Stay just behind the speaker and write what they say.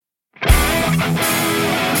Hello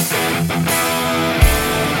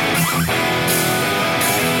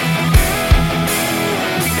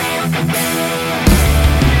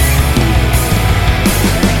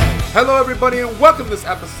everybody and welcome to this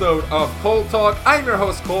episode of Cole Talk. I'm your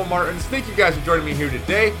host Cole Martins. Thank you guys for joining me here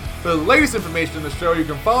today. For the latest information on the show, you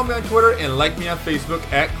can follow me on Twitter and like me on Facebook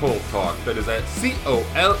at Cole Talk. That is at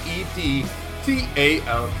COLEDTALK.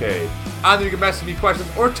 On there you can message me questions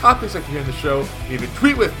or topics like you hear in the show. Even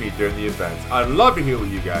tweet with me during the events. I'd love to hear what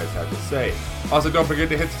you guys have to say. Also, don't forget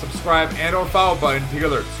to hit the subscribe and or follow button to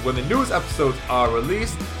get alerts when the newest episodes are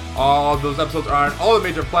released. All those episodes are on all the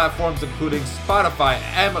major platforms, including Spotify,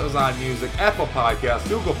 Amazon Music, Apple Podcasts,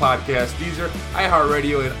 Google Podcasts, Deezer,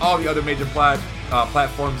 iHeartRadio, and all the other major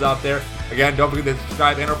platforms out there. Again, don't forget to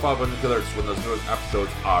subscribe and or follow button to alerts when those newest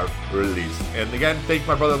episodes are released. And again, thank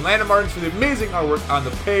my brother Landon Martins for the amazing artwork on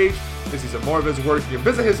the page. To see some more of his work, you can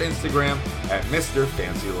visit his Instagram at Mr.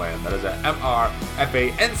 Fancyland. That is at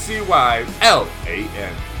MrFancyLan.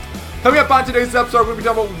 Coming up on today's episode, we're going to be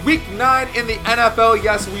talking about Week 9 in the NFL.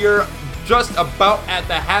 Yes, we are just about at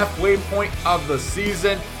the halfway point of the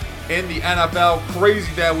season in the NFL.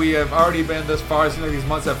 Crazy that we have already been this far. It seems like these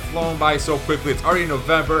months have flown by so quickly. It's already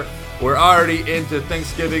November. We're already into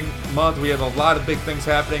Thanksgiving month. We have a lot of big things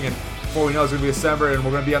happening, and before we know it's going to be December, and we're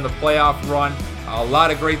going to be on the playoff run. A lot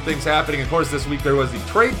of great things happening. Of course, this week there was the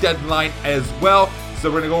trade deadline as well. So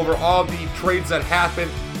we're going to go over all the trades that happened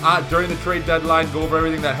during the trade deadline, go over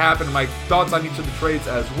everything that happened, my thoughts on each of the trades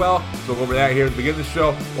as well. So we'll go over that here at the beginning of the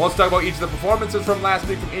show. We'll also talk about each of the performances from last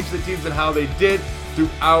week from each of the teams and how they did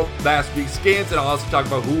throughout last week's games. And I'll also talk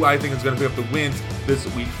about who I think is going to pick up the wins this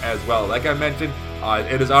week as well. Like I mentioned,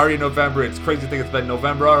 it is already November. It's crazy to think it's been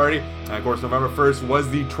November already. And of course, November 1st was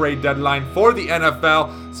the trade deadline for the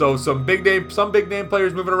NFL. So some big name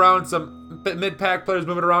players moving around, some mid-pack players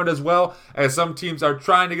moving around as well, as some teams are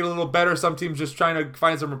trying to get a little better. Some teams just trying to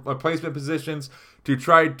find some replacement positions to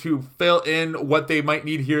try to fill in what they might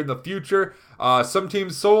need here in the future. Some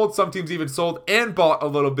teams sold, some teams even sold and bought a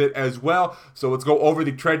little bit as well. So let's go over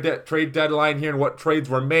the trade deadline here and what trades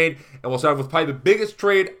were made. And we'll start with probably the biggest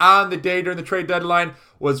trade on the day during the trade deadline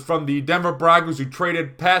was from the Denver Broncos, who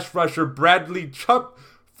traded pass rusher Bradley Chubb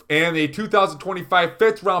and a 2025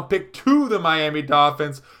 fifth-round pick to the Miami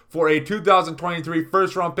Dolphins for a 2023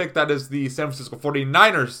 first-round pick. That is the San Francisco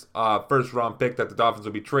 49ers first-round pick that the Dolphins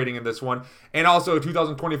will be trading in this one. And also a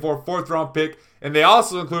 2024 fourth-round pick. And they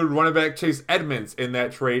also included running back Chase Edmonds in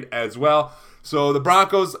that trade as well. So the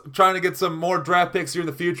Broncos trying to get some more draft picks here in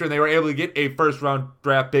the future, and they were able to get a first-round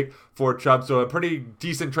draft pick for Chubb. So a pretty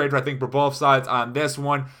decent trade, I think, for both sides on this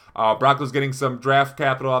one. Broncos getting some draft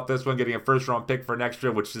capital off this one, getting a first-round pick for next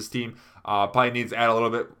year, which this team probably needs to add a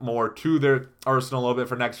little bit more to their arsenal a little bit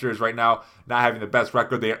for next year. Is right now not having the best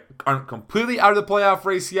record. They aren't completely out of the playoff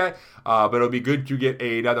race yet, but it'll be good to get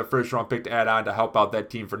another first-round pick to add on to help out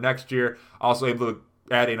that team for next year. Also able to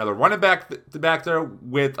add another running back back there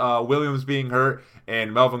with Williams being hurt,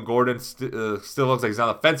 and Melvin Gordon still looks like he's on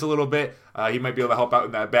the fence a little bit. He might be able to help out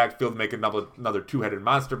in that backfield, make another two-headed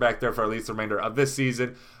monster back there for at least the remainder of this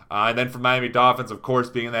season. And then for Miami Dolphins, of course,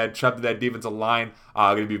 being that Chubb to that defensive line,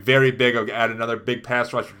 going to be very big. I'll add another big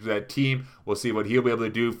pass rusher to that team. We'll see what he'll be able to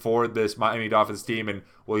do for this Miami Dolphins team, and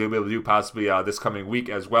what he'll be able to do possibly this coming week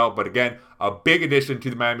as well. But again, a big addition to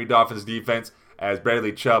the Miami Dolphins defense, as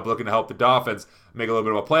Bradley Chubb looking to help the Dolphins make a little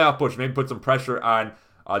bit of a playoff push, maybe put some pressure on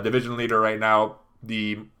division leader right now,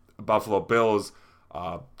 the Buffalo Bills,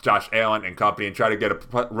 Josh Allen and company, and try to get a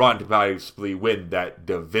run to possibly win that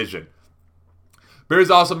division. Bears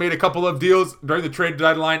also made a couple of deals during the trade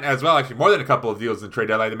deadline as well. Actually, more than a couple of deals in the trade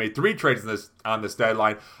deadline. They made 3 trades on this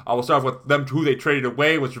deadline. We'll start with them who they traded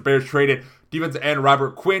away, which the Bears traded defensive end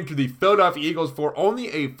Robert Quinn to the Philadelphia Eagles for only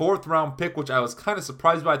a 4th-round pick, which I was kind of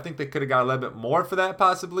surprised by. I think they could have got a little bit more for that,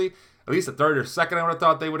 possibly. At least a 3rd or 2nd, I would have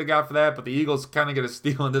thought they would have got for that. But the Eagles kind of get a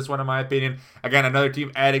steal in this one, in my opinion. Again, another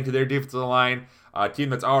team adding to their defensive line. A team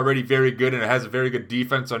that's already very good and it has a very good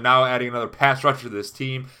defense. So now adding another pass rusher to this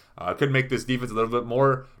team could make this defense a little bit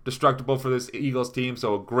more destructible for this Eagles team.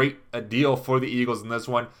 So a great deal for the Eagles in this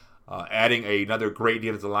one. Adding another great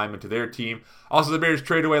defensive lineman to their team. Also, the Bears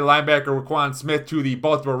traded away linebacker Roquan Smith to the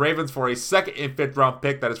Baltimore Ravens for a 2nd and 5th-round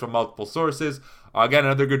pick. That is from multiple sources. Again,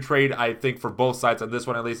 another good trade, I think, for both sides on this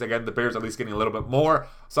one, at least. Again, the Bears at least getting a little bit more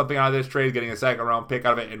something out of this trade, getting a 2nd-round pick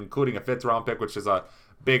out of it, including a 5th-round pick, which is a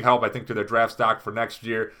big help, I think, to their draft stock for next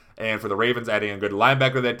year. And for the Ravens, adding a good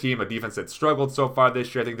linebacker to that team, a defense that struggled so far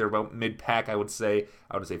this year. I think they're about mid-pack, I would say.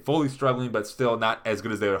 I would say fully struggling, but still not as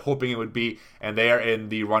good as they were hoping it would be. And they are in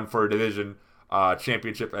the run for a division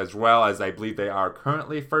championship as well, as I believe they are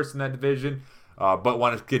currently first in that division, but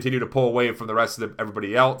want to continue to pull away from the rest of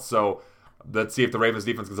everybody else. So Let's see if the Ravens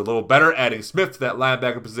defense gets a little better, adding Smith to that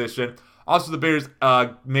linebacker position. Also, the Bears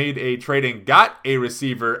made a trade and got a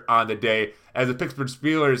receiver on the day, as the Pittsburgh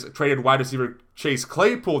Steelers traded wide receiver Chase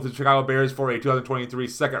Claypool to the Chicago Bears for a 2023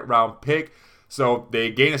 second-round pick. So they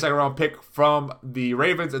gained a second-round pick from the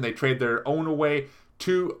Ravens, and they trade their own away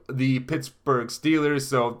to the Pittsburgh Steelers.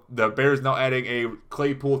 So the Bears now adding a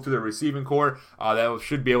Claypool to their receiving core. That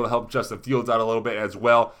should be able to help Justin Fields out a little bit as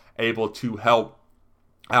well, able to help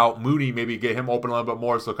out Mooney, maybe get him open a little bit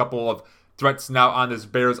more. So a couple of threats now on this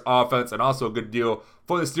Bears offense, and also a good deal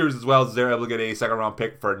for the Steelers as well, as they're able to get a second-round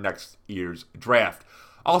pick for next year's draft.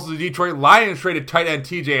 Also, the Detroit Lions traded tight end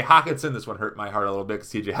T.J. Hockenson. This one hurt my heart a little bit because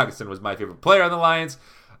T.J. Hockenson was my favorite player on the Lions,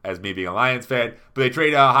 as me being a Lions fan. But they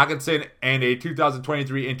trade Hockenson and a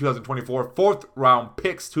 2023 and 2024 fourth-round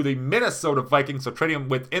picks to the Minnesota Vikings, so trading them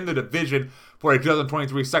within the division for a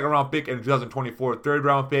 2023 second-round pick and a 2024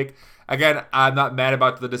 third-round pick. Again, I'm not mad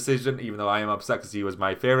about the decision, even though I am upset because he was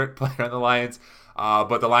my favorite player on the Lions.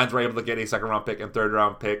 But the Lions were able to get a second-round pick and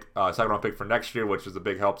second-round pick for next year, which is a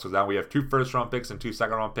big help. So now we have 2 first-round picks and 2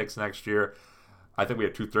 second-round picks next year. I think we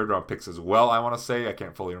have 2 third-round picks as well, I want to say. I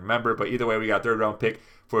can't fully remember. But either way, we got a third-round pick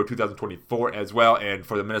for 2024 as well. And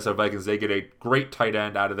for the Minnesota Vikings, they get a great tight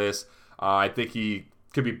end out of this. I think he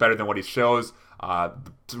could be better than what he shows.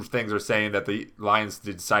 Things are saying that the Lions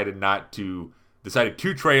decided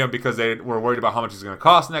to trade him because they were worried about how much he's going to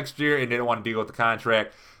cost next year and didn't want to deal with the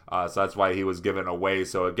contract. So that's why he was given away.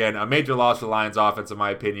 So again, a major loss for the Lions offense, in my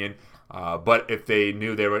opinion. But if they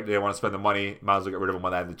knew they want to spend the money, might as well get rid of him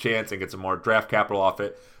when they had the chance and get some more draft capital off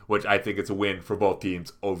it, which I think it's a win for both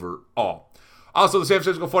teams overall. Also, the San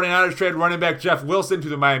Francisco 49ers traded running back Jeff Wilson to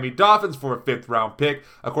the Miami Dolphins for a 5th-round pick.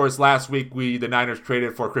 Of course, last week the Niners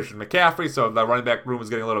traded for Christian McCaffrey, so the running back room was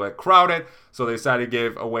getting a little bit crowded. So they decided to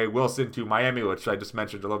give away Wilson to Miami, which I just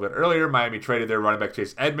mentioned a little bit earlier. Miami traded their running back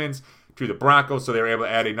Chase Edmonds to the Broncos, so they were able to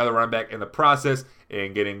add another running back in the process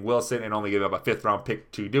and getting Wilson and only giving up a 5th-round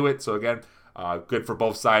pick to do it. So again, good for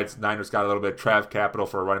both sides. Niners got a little bit of draft capital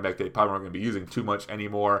for a running back they probably weren't going to be using too much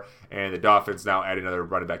anymore, and the Dolphins now add another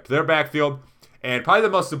running back to their backfield. And probably the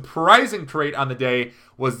most surprising trade on the day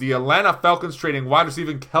was the Atlanta Falcons trading wide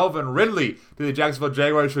receiver Calvin Ridley to the Jacksonville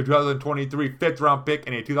Jaguars for a 2023 5th-round pick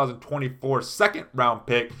and a 2024 2nd-round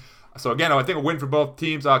pick. So again, I think a win for both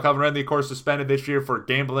teams. Calvin Ridley, of course, suspended this year for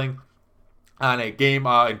gambling on a game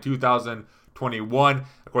in 2021.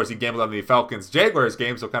 Of course, he gambled on the Falcons-Jaguars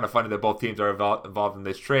game, so kind of funny that both teams are involved in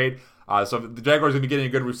this trade. So the Jaguars are going to be getting a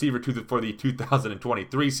good receiver for the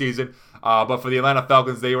 2023 season. But for the Atlanta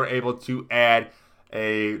Falcons, they were able to add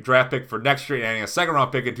a draft pick for next year and adding a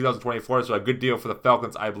 2nd-round pick in 2024. So a good deal for the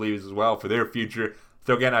Falcons, I believe, as well for their future.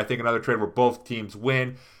 So again, I think another trade where both teams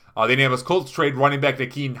win. The Indianapolis Colts trade running back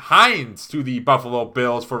Nyheim Hines to the Buffalo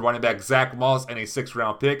Bills for running back Zach Moss and a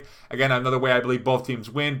 6th-round pick. Again, another way I believe both teams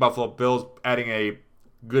win. Buffalo Bills adding a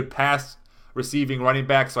good pass receiving running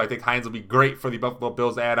back, so I think Hines will be great for the Buffalo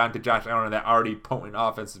Bills to add on to Josh Allen and that already potent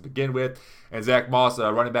offense to begin with. And Zach Moss,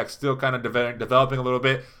 running back, still kind of developing a little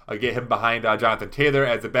bit. Get him behind Jonathan Taylor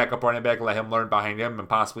as the backup running back, let him learn behind him, and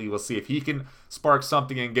possibly we'll see if he can spark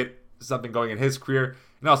something and get something going in his career.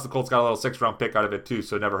 And also the Colts got a little 6th-round pick out of it too,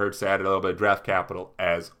 so it never hurts to add a little bit of draft capital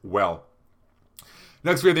as well.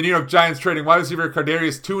 Next, we have the New York Giants trading wide receiver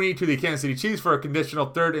Kadarius Toney to the Kansas City Chiefs for a conditional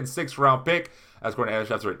 3rd and 6th-round pick. That's according to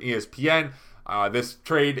Adam Schefter at ESPN. This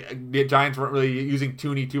trade, the Giants weren't really using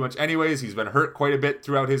Toney too much anyways. He's been hurt quite a bit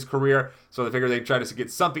throughout his career, so they figured they'd try to get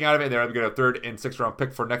something out of it, and they're able to get a 3rd and 6th-round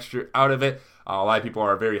pick for next year out of it. A lot of people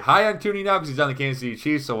are very high on Toney now because he's on the Kansas City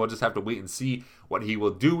Chiefs, so we'll just have to wait and see what he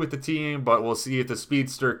will do with the team, but we'll see if the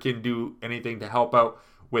speedster can do anything to help out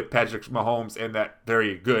with Patrick Mahomes and that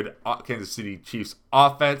very good Kansas City Chiefs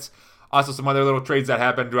offense. Also, some other little trades that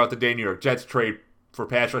happened throughout the day. New York Jets trade for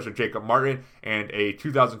pass rusher Jacob Martin and a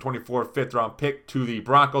 2024 5th-round pick to the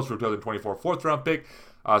Broncos for a 2024 4th-round pick.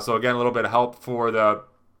 So again, a little bit of help for the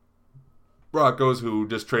Broncos, who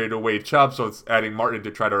just traded away Chubb, so it's adding Martin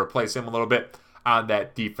to try to replace him a little bit on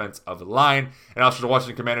that defensive line. And also the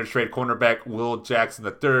Washington Commanders trade cornerback Will Jackson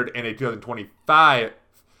III and a 2025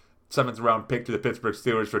 7th-round pick to the Pittsburgh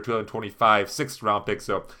Steelers for a 2025 6th-round pick.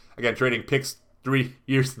 So again, trading picks 3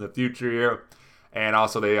 years in the future here. And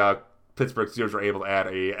also the Pittsburgh Steelers were able to add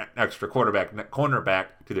an extra cornerback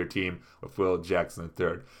to their team with Will Jackson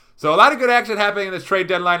III. So a lot of good action happening in this trade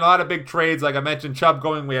deadline. A lot of big trades. Like I mentioned, Chubb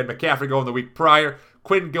going. We had McCaffrey going the week prior.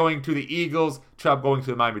 Quinn going to the Eagles. Chubb going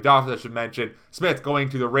to the Miami Dolphins, I should mention. Smith going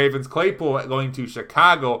to the Ravens. Claypool going to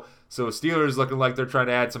Chicago. So Steelers looking like they're trying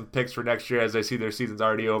to add some picks for next year as they see their season's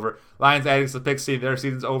already over. Lions adding some picks, seeing their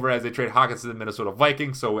season's over as they trade Hockenson to the Minnesota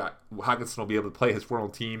Vikings. So Hockenson will be able to play his former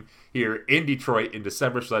team here in Detroit in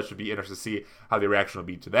December. So that should be interesting to see how the reaction will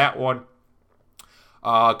be to that one.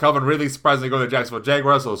 Calvin Ridley surprisingly going to the Jacksonville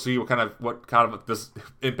Jaguars. So we'll see what kind of this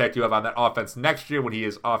impact you have on that offense next year when he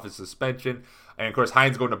is off his suspension. And of course,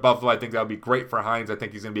 Hines going to Buffalo. I think that'll be great for Hines. I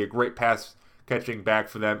think he's going to be a great pass catching back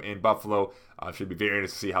for them in Buffalo. Should be very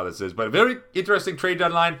interesting to see how this is. But a very interesting trade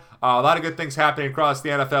deadline. A lot of good things happening across the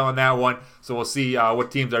NFL in that one. So we'll see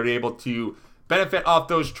what teams are able to benefit off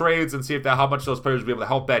those trades and see how much those players will be able to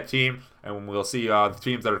help that team. And we'll see the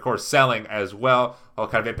teams that are, of course, selling as well,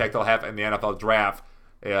 what kind of impact they'll have in the NFL draft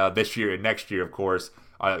this year and next year, of course.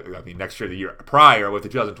 Next year, the year prior, with the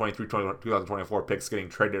 2023-2024 picks getting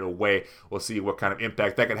traded away. We'll see what kind of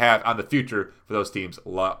impact that can have on the future for those teams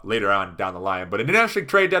later on down the line. But an interesting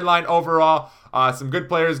trade deadline overall. Some good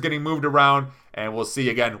players getting moved around, and we'll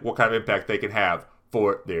see, again, what kind of impact they can have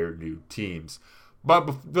for their new teams.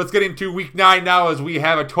 But let's get into Week 9 now, as we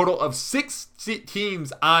have a total of 6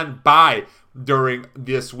 teams on bye during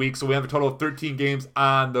this week. So we have a total of 13 games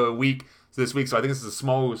on the week this week. So I think this is the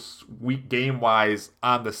smallest week game-wise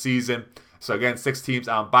on the season. So again, 6 teams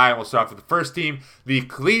on bye. And we'll start off with the first team, the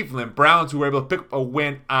Cleveland Browns, who were able to pick up a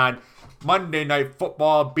win on Monday Night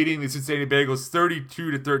Football, beating the Cincinnati Bengals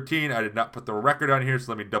 32-13. I did not put the record on here,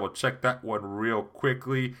 so let me double-check that one real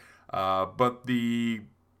quickly.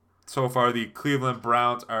 So far, the Cleveland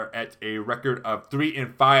Browns are at a record of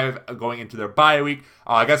 3-5 going into their bye week.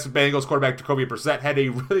 I guess the Bengals quarterback Jacoby Brissett had a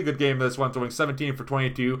really good game in this one, throwing 17 for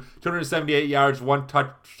 22, 278 yards, 1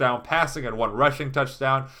 touchdown passing, and 1 rushing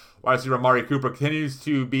touchdown. Wide receiver Amari Cooper continues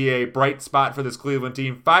to be a bright spot for this Cleveland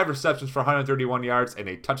team. 5 receptions for 131 yards and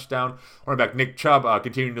a touchdown. Running back Nick Chubb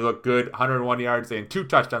continuing to look good. 101 yards and 2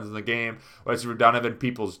 touchdowns in the game. Wide receiver Donovan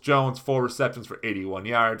Peoples-Jones, 4 receptions for 81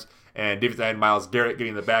 yards. And defensive end Myles Garrett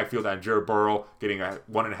getting in the backfield, and Joe Burrow getting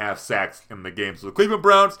 1.5 sacks in the game. So the Cleveland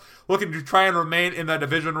Browns looking to try and remain in that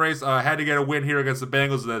division race. Had to get a win here against the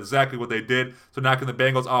Bengals, and that's exactly what they did. So knocking the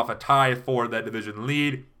Bengals off a tie for that division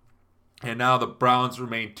lead. And now the Browns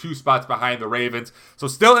remain 2 spots behind the Ravens. So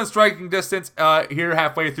still in striking distance here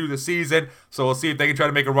halfway through the season. So we'll see if they can try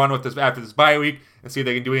to make a run with this after this bye week and see if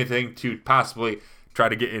they can do anything to possibly try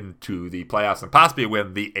to get into the playoffs and possibly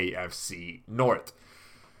win the AFC North.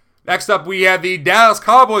 Next up, we have the Dallas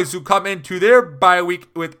Cowboys, who come into their bye week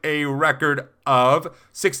with a record of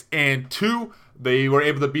 6-2. They were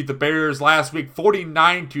able to beat the Bears last week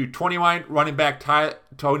 49-21. Running back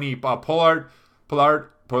Tony Pollard,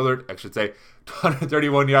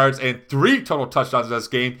 231 yards and 3 total touchdowns in this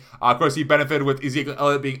game. Of course, he benefited with Ezekiel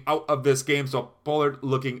Elliott being out of this game, so Pollard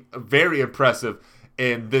looking very impressive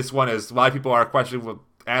in this one, as a lot of people are questioning,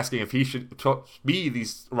 asking if he should be the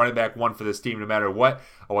running back one for this team no matter what.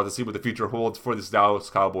 I want to see what the future holds for this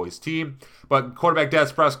Dallas Cowboys team. But quarterback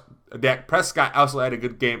Dak Prescott also had a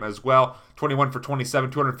good game as well. 21 for 27,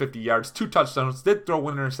 250 yards, 2 touchdowns. Did throw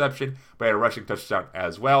 1 interception, but had a rushing touchdown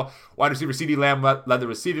as well. Wide receiver CeeDee Lamb led the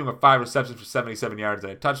receiving with 5 receptions for 77 yards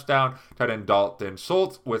and a touchdown. Tight end Dalton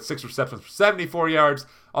Schultz with 6 receptions for 74 yards.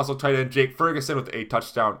 Also tight end Jake Ferguson with a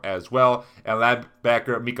touchdown as well. And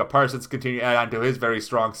linebacker Micah Parsons continued to add on to his very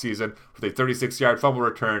strong season with a 36-yard fumble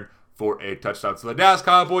return for a touchdown. So the Dallas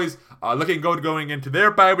Cowboys looking good going into their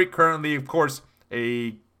bye week. Currently, of course,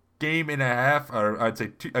 a game and a half, or I'd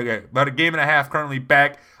say about a game and a half currently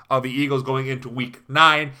back of the Eagles going into Week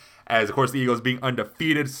 9. As, of course, the Eagles being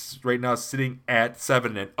undefeated right now, sitting at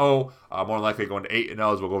 7-0. More than likely going to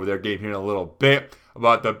 8-0 as we'll go over their game here in a little bit.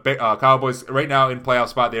 But the Cowboys right now in playoff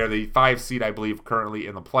spot. They are the 5 seed, I believe, currently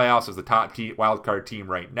in the playoffs as the top wild card team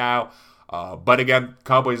right now. But again,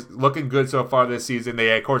 Cowboys looking good so far this season.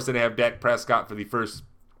 They, of course, didn't have Dak Prescott for the first.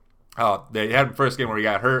 They had him first game where he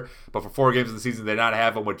got hurt, but for 4 games of the season, they did not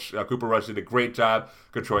have him, which Cooper Rush did a great job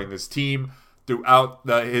controlling this team throughout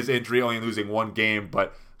his injury, only losing 1 game.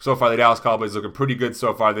 But so far, the Dallas Cowboys looking pretty good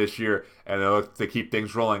so far this year, and they look to keep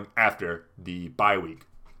things rolling after the bye week.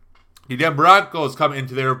 The Denver Broncos come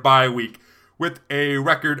into their bye week with a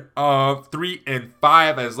record of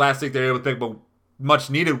 3-5, as last week they were able to take a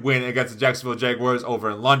much-needed win against the Jacksonville Jaguars over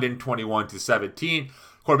in London, 21-17.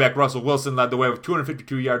 Quarterback Russell Wilson led the way with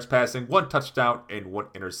 252 yards passing, 1 touchdown, and 1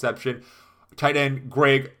 interception. Tight end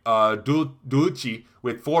Greg Dulcich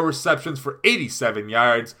with 4 receptions for 87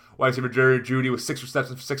 yards. Wide receiver Jerry Jeudy with 6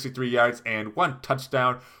 receptions for 63 yards and 1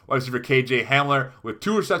 touchdown. Wide receiver KJ Hamler with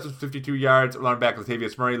 2 receptions for 52 yards. Running back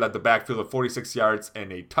Latavius Murray led the backfield with 46 yards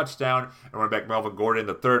and a touchdown. And running back Melvin Gordon,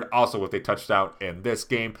 the third, also with a touchdown in this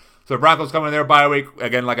game. So the Broncos coming in their bye week.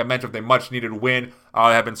 Again, like I mentioned, with a much-needed win.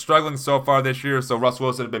 Have been struggling so far this year, so Russ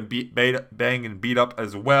Wilson has been banged and beat up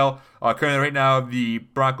as well. Currently, right now, the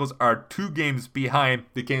Broncos are 2 games behind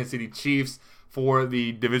the Kansas City Chiefs for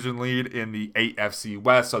the division lead in the AFC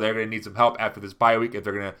West. So they're going to need some help after this bye week if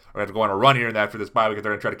they're going to go on a run here and after this bye week if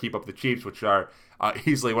they're going to try to keep up the Chiefs, which are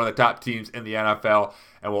easily one of the top teams in the NFL.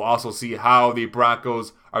 And we'll also see how the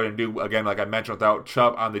Broncos are going to do, again, like I mentioned, without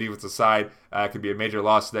Chubb on the defensive side. Could be a major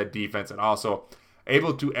loss to that defense. And also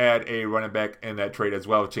able to add a running back in that trade as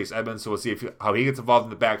well with Chase Edmonds. So we'll see how he gets involved in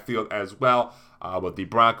the backfield as well. But the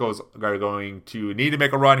Broncos are going to need to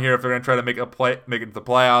make a run here if they're going to try to make it into the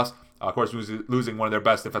playoffs. Of course, losing one of their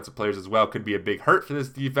best defensive players as well could be a big hurt for this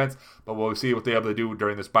defense, but we'll see what they're able to do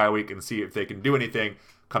during this bye week and see if they can do anything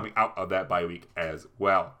coming out of that bye week as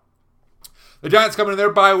well. The Giants coming in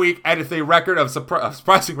their bye week at a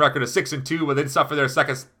surprising record of 6-2, but then suffered their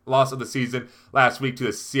second loss of the season last week to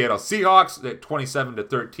the Seattle Seahawks at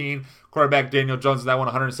 27-13. Quarterback Daniel Jones had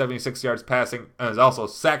 176 yards passing and was also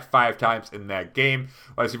sacked 5 times in that game.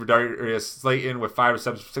 Wide receiver Darius Slayton with 5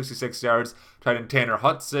 receptions for 66 yards. Tight end Tanner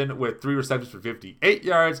Hudson with 3 receptions for 58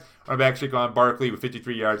 yards. Running back Saquon Barkley with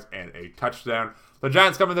 53 yards and a touchdown. The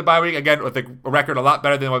Giants come in the bye week, again, with a record a lot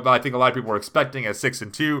better than what I think a lot of people were expecting at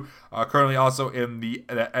 6-2. Currently also in the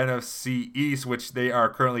NFC East, which they are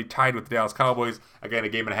currently tied with the Dallas Cowboys. Again, a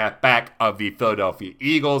game and a half back of the Philadelphia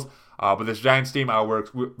Eagles. But this Giants team, a lot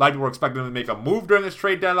of people were expecting them to make a move during this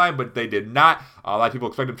trade deadline, but they did not. A lot of people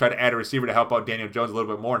expected them to try to add a receiver to help out Daniel Jones a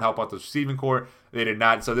little bit more and help out the receiving core. They did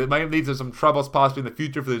not. So that might lead to some troubles possibly in the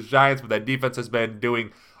future for the Giants, but that defense has been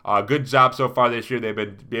doing a good job so far this year. They've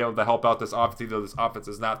been able to help out this offense, even though this offense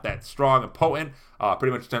is not that strong and potent.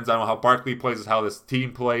 Pretty much depends on how Barkley plays, is how this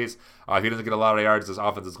team plays. If he doesn't get a lot of yards, this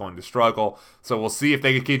offense is going to struggle. So we'll see if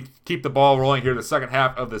they can keep the ball rolling here in the second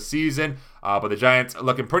half of the season. But the Giants are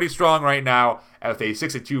looking pretty strong right now with a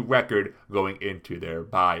 6-2 record going into their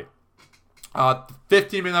bye.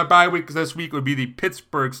 15 in their bye week this week would be the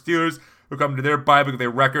Pittsburgh Steelers, who come to their bye week with a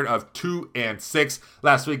record of 2-6.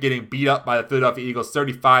 Last week, getting beat up by the Philadelphia Eagles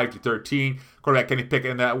 35-13. Quarterback Kenny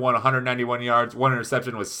Pickett in that one, 191 yards, 1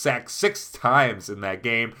 interception, was sacked 6 times in that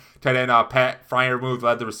game. Tight end Pat Freiermuth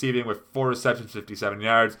led the receiving with 4 receptions, 57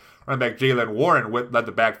 yards. Running back Jaylen Warren led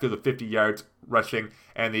the backfield with 50 yards rushing.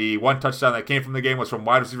 And the 1 touchdown that came from the game was from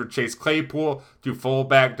wide receiver Chase Claypool to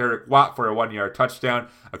fullback Derek Watt for a 1-yard touchdown.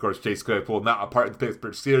 Of course, Chase Claypool not a part of the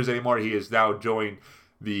Pittsburgh Steelers anymore. He is now joined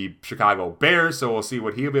the Chicago Bears, so we'll see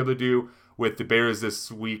what he'll be able to do with the Bears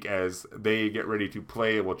this week as they get ready to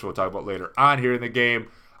play, which we'll talk about later on here in the game.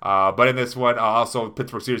 But in this one, also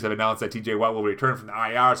Pittsburgh Steelers have announced that TJ Watt will return from the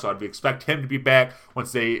IR, so I'd expect him to be back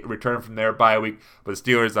once they return from their bye week. But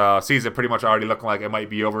the Steelers' season pretty much already looking like it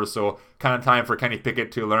might be over, so kind of time for Kenny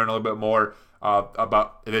Pickett to learn a little bit more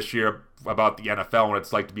about this year, about the NFL, what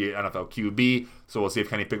it's like to be an NFL QB. So we'll see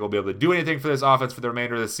if Kenny Pickett will be able to do anything for this offense for the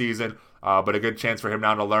remainder of the season. But a good chance for him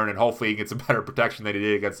now to learn, and hopefully he gets a better protection than he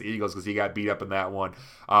did against the Eagles because he got beat up in that one.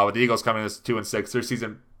 With the Eagles coming in as 2-6, their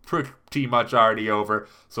season pretty much already over.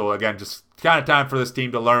 So again, just kind of time for this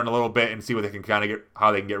team to learn a little bit and see what they can kind of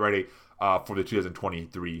how they can get ready for the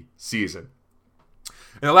 2023 season.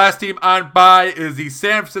 And the last team on bye is the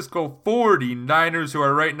San Francisco 49ers, who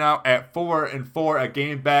are right now at 4-4, a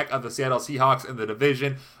game back of the Seattle Seahawks in the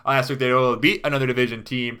division. Last week they were able to beat another division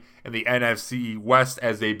team in the NFC West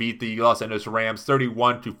as they beat the Los Angeles Rams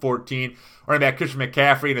 31-14. Running back Christian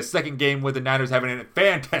McCaffrey in his second game with the Niners having a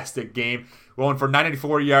fantastic game, going for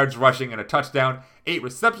 94 yards rushing and a touchdown, 8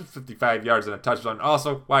 receptions, 55 yards and a touchdown.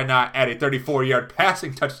 Also, why not add a 34-yard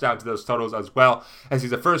passing touchdown to those totals as well, as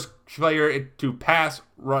he's the first player to pass,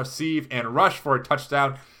 receive, and rush for a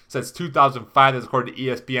touchdown since 2005, that's according to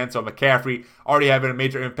ESPN. So McCaffrey already having a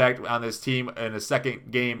major impact on this team in his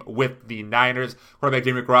second game with the Niners. Quarterback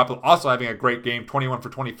Jimmy Garoppolo also having a great game, 21 for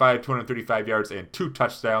 25, 235 yards, and 2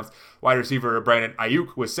 touchdowns. Wide receiver Brandon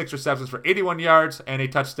Ayuk with 6 receptions for 81 yards and a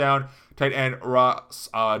touchdown. Tight end Ross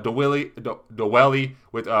Dwelley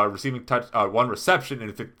with receiving 1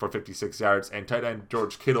 reception for 56 yards. And tight end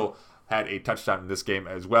George Kittle had a touchdown in this game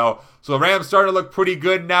as well. So the Rams starting to look pretty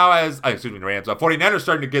good now the Rams. 49ers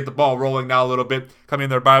starting to get the ball rolling now a little bit, coming in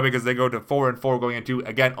their bye week as they go to 4-4 going into,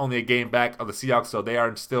 again, only a game back of the Seahawks, so they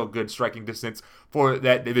are still good striking distance for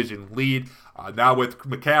that division lead. Now with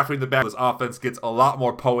McCaffrey in the back, this offense gets a lot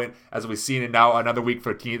more potent, as we've seen it now. Another week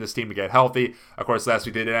for this team to get healthy. Of course, last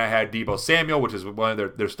week they did not have Deebo Samuel, which is one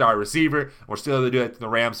of their star receiver. We're still able to do that to the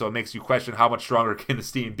Rams, so it makes you question how much stronger can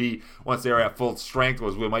this team be once they are at full strength.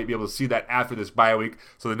 We might be able to see that after this bye week.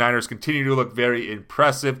 So the Niners continue to look very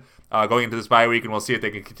impressive going into this bye week, and we'll see if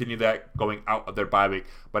they can continue that going out of their bye week.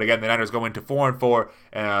 But again, the Niners go into 4-4,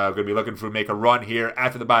 and going to be looking to make a run here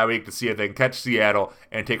after the bye week to see if they can catch Seattle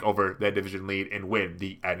and take over that division lead and win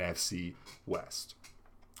the NFC West.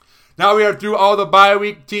 Now we are through all the bye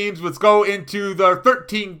week teams. Let's go into the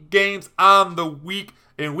 13 games on the week.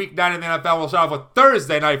 In Week 9 in the NFL, we'll start off with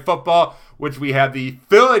Thursday Night Football, which we have the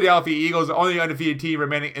Philadelphia Eagles, the only undefeated team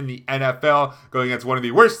remaining in the NFL, going against one of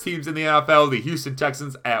the worst teams in the NFL, the Houston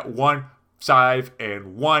Texans, at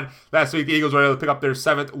 1-5-1. Last week, the Eagles were able to pick up their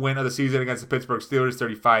 7th win of the season against the Pittsburgh Steelers,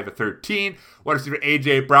 35-13. Wide receiver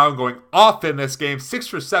A.J. Brown going off in this game,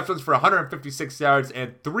 6 receptions for 156 yards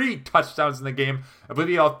and 3 touchdowns in the game. I believe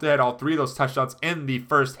he had all 3 of those touchdowns in the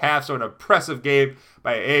first half, so an impressive game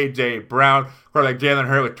by A.J. Brown. Quarterback Jalen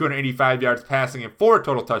Hurts with 285 yards passing and 4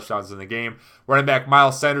 total touchdowns in the game. Running back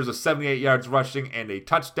Miles Sanders with 78 yards rushing and a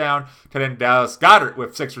touchdown. Tight end Dallas Goedert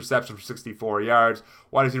with 6 receptions for 64 yards.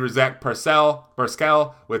 Wide receiver Zach Pascal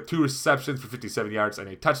with 2 receptions for 57 yards and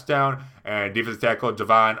a touchdown. And defensive tackle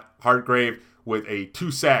Javon Hargrave with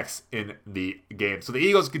 2 sacks in the game. So the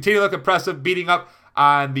Eagles continue to look impressive, beating up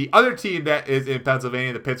on the other team that is in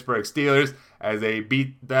Pennsylvania, the Pittsburgh Steelers, as they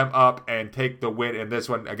beat them up and take the win in this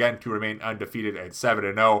one, again, to remain undefeated at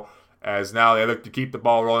 7-0. As now they look to keep the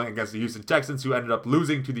ball rolling against the Houston Texans, who ended up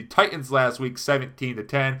losing to the Titans last week,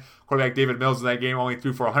 17-10. Quarterback David Mills in that game only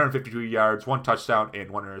threw for 152 yards, 1 touchdown,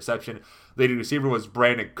 and 1 interception. Leading receiver was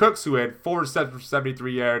Brandon Cooks, who had 4 receptions for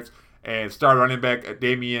 73 yards. And star running back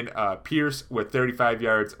Damian Pierce with 35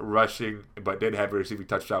 yards rushing, but did have a receiving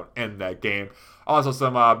touchdown in that game. Also,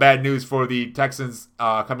 some bad news for the Texans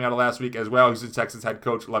coming out of last week as well. Houston Texans head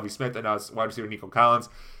coach Lovie Smith and wide receiver Nico Collins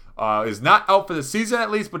is not out for the season at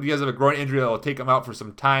least, but he has a groin injury that will take him out for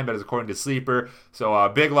some time. That is according to Sleeper. So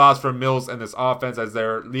big loss for Mills and this offense, as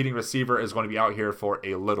their leading receiver is going to be out here for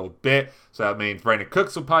a little bit. So that means Brandon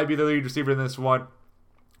Cooks will probably be the lead receiver in this one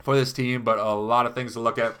for this team, but a lot of things to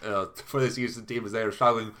look at for this Houston team, as they are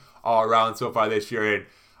struggling all around so far this year. And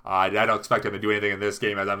I don't expect them to do anything in this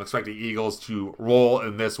game, as I'm expecting Eagles to roll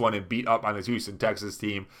in this one and beat up on this Houston Texans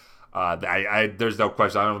team. There's no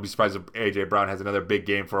question. I don't be surprised if A.J. Brown has another big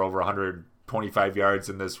game for over 125 yards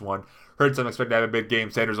in this one. Hurts, I'm expecting to have a big game.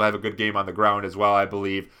 Sanders will have a good game on the ground as well, I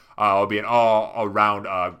believe. It'll be an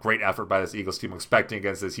all-around great effort by this Eagles team, expecting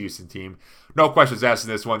against this Houston team. No questions asked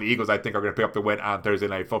in this one. The Eagles, I think, are going to pick up the win on Thursday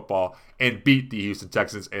Night Football and beat the Houston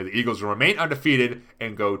Texans. And the Eagles will remain undefeated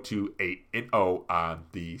and go to 8-0 on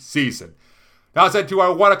the season. Now let's head to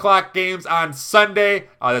our 1 o'clock games on Sunday.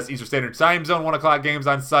 That's Eastern Standard Time Zone, 1 o'clock games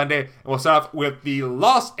on Sunday. And we'll start off with the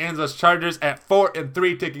Los Angeles Chargers at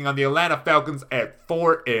 4-3, taking on the Atlanta Falcons at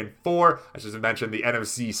 4-4. I should have mentioned the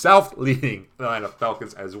NFC South leading the Atlanta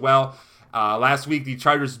Falcons as well. Last week, the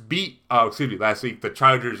Chargers the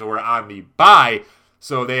Chargers were on the bye,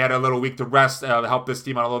 so they had a little week to rest to help this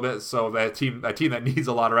team out a little bit. So a team that needs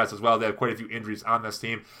a lot of rest as well. They have quite a few injuries on this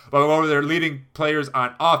team. But over their leading players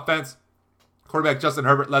on offense, quarterback Justin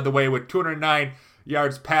Herbert led the way with 209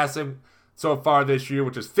 yards passing so far this year,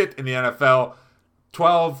 which is 5th in the NFL.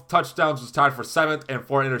 12 touchdowns, was tied for 7th, and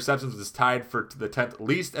 4 interceptions, was tied for the 10th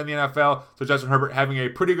least in the NFL. So Justin Herbert having a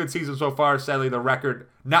pretty good season so far. Sadly, the record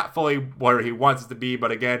not fully where he wants it to be,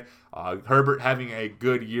 but again, Herbert having a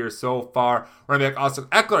good year so far. Running back Austin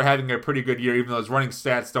Eckler having a pretty good year, even though his running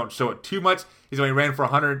stats don't show it too much. He's only ran for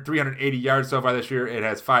 380 yards so far this year. It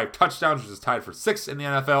has 5 touchdowns, which is tied for 6th in the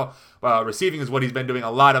NFL. Receiving is what he's been doing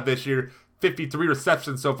a lot of this year. 53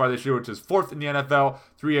 receptions so far this year, which is 4th in the NFL.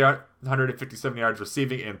 357 yards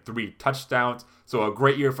receiving and 3 touchdowns. So a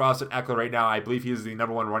great year for Austin Eckler right now. I believe he is the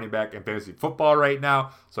number 1 running back in fantasy football right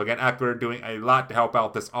now. So again, Eckler doing a lot to help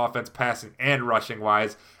out this offense, passing and rushing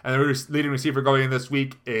wise. And the leading receiver going in this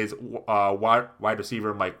week is wide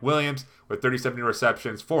receiver Mike Williams with 37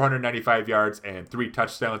 receptions, 495 yards, and 3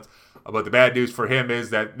 touchdowns. But the bad news for him is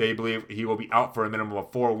that they believe he will be out for a minimum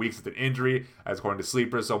of 4 weeks with an injury, as according to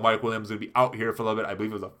Sleeper. So Mike Williams will be out here for a little bit. I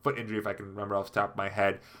believe it was a foot injury, if I can remember off the top of my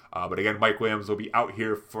head. But again, Mike Williams will be out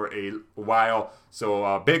here for a while.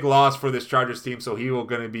 So big loss for this Chargers team. So he will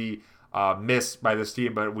going to be missed by this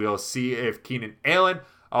team. But we'll see if Keenan Allen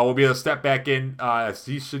will be able to step back in.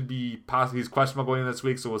 He should be possibly, he's questionable going in this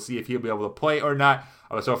week, so we'll see if he'll be able to play or not.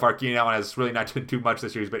 So far, Keenan Allen has really not done too much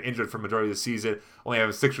this year. He's been injured for the majority of the season, only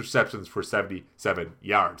having 6 receptions for 77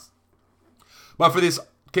 yards. But for this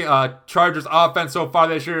Chargers offense so far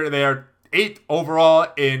this year, they are 8th overall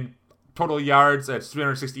in total yards at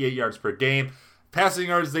 368 yards per game. Passing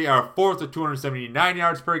yards, they are 4th at 279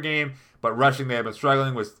 yards per game. But rushing, they have been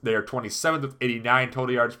struggling. They are 27th with 89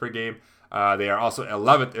 total yards per game. They are also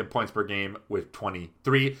 11th in points per game with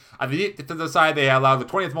 23. On the defensive side, they allowed the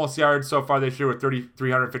 20th most yards so far this year with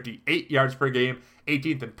 358 yards per game.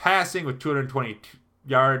 18th in passing with 220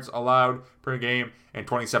 yards allowed per game. And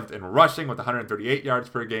 27th in rushing with 138 yards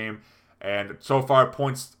per game. And so far,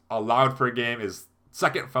 points allowed per game is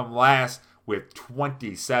second from last with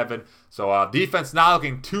 27. So defense not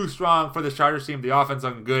looking too strong for the Chargers team. The offense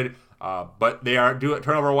looking good. But they are,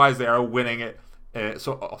 turnover-wise, they are winning it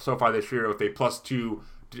so far this year with a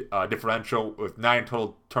 +2 differential with 9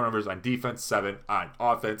 total turnovers on defense, 7 on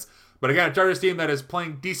offense. But again, a Chargers team that is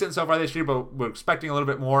playing decent so far this year, but we're expecting a little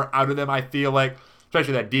bit more out of them, I feel like.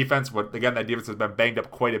 Especially that defense. But again, that defense has been banged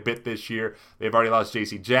up quite a bit this year. They've already lost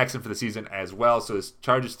J.C. Jackson for the season as well. So this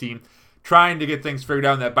Chargers team trying to get things figured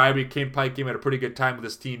out. And that bye week came at a pretty good time with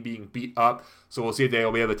this team being beat up. So we'll see if they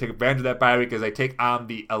will be able to take advantage of that bye week as they take on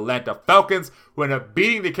the Atlanta Falcons, who end up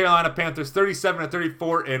beating the Carolina Panthers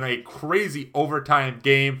 37-34 in a crazy overtime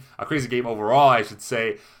game. A crazy game overall, I should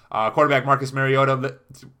say. Quarterback Marcus Mariota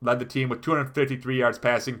led the team with 253 yards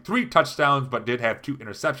passing, 3 touchdowns, but did have 2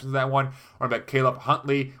 interceptions in that one. Running back Caleb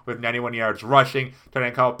Huntley with 91 yards rushing. Tight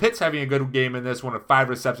end Kyle Pitts having a good game in this one with 5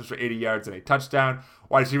 receptions for 80 yards and a touchdown.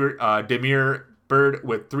 Wide receiver Demir Bird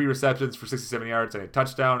with 3 receptions for 67 yards and a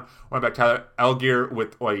touchdown. Running back Tyler Algier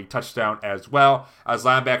with a touchdown as well. As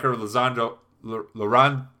linebacker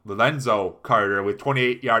Lorenzo Carter with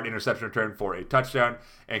 28-yard interception return for a touchdown.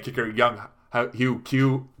 And kicker Young Hugh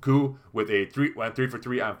Koo with a 3 for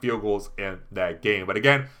 3 on field goals in that game. But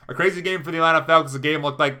again, a crazy game for the Atlanta Falcons. The game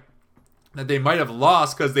looked like that they might have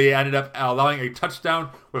lost because they ended up allowing a touchdown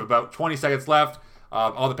with about 20 seconds left.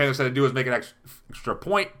 All the Panthers had to do was make an extra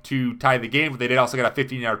point to tie the game, but they did also get a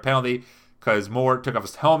 15-yard penalty because Moore took off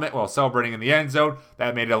his helmet while celebrating in the end zone.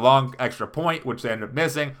 That made it a long extra point, which they ended up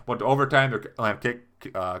missing. Went to overtime.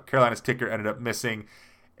 Carolina's kicker ended up missing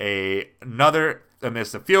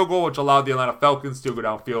missed a field goal, which allowed the Atlanta Falcons to go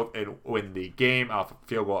downfield and win the game off a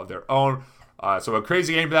field goal of their own. So a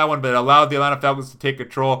crazy game for that one, but it allowed the Atlanta Falcons to take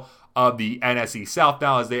control of the NFC South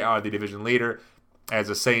now as they are the division leader, as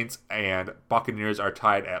the Saints and Buccaneers are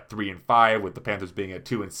tied at 3-5, with the Panthers being at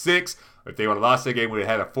 2-6. If they would have lost the game, we would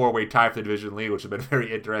have had a 4-way tie for the division lead, which would have been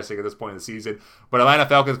very interesting at this point in the season. But Atlanta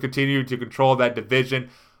Falcons continue to control that division,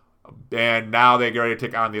 and now they get ready to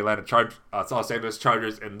take on the Los Angeles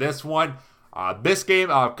Chargers in this one. This game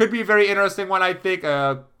could be a very interesting one, I think.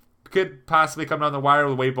 Could possibly come down the wire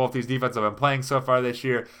the way both these defenses have been playing so far this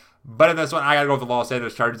year. But in this one, I got to go with the Los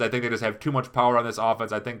Angeles Chargers. I think they just have too much power on this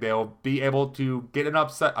offense. I think they'll be able to get an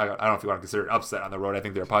upset. I don't know if you want to consider it upset on the road. I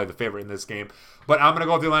think they're probably the favorite in this game. But I'm going to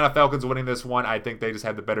go with the Atlanta Falcons winning this one. I think they just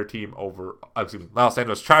have the better team over, Los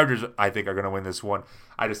Angeles Chargers, I think, are going to win this one.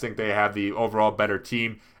 I just think they have the overall better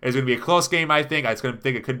team. It's going to be a close game, I think. I think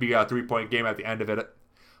it could be a 3-point game at the end of it.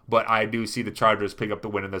 But I do see the Chargers pick up the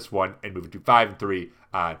win in this one and move it to 5-3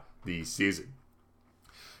 on the season.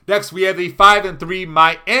 Next, we have the 5-3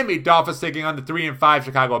 Miami Dolphins taking on the 3-5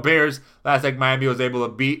 Chicago Bears. Last night, Miami was able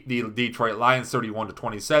to beat the Detroit Lions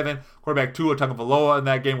 31-27. Quarterback Tua Tagovailoa in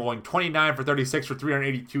that game going 29 for 36 for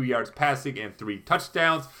 382 yards passing and 3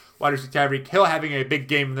 touchdowns. Wide receiver Tyreek Hill having a big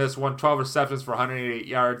game in this one, 12 receptions for 188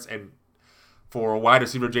 yards, and for wide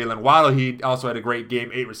receiver Jalen Waddle, he also had a great game,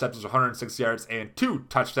 8 receptions, 106 yards, and 2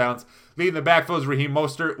 touchdowns. Leading the backfield is Raheem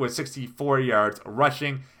Mostert with 64 yards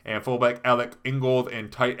rushing, and fullback Alec Ingold and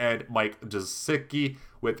tight end Mike Gesicki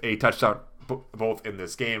with a touchdown both in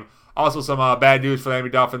this game. Also some bad news for the Miami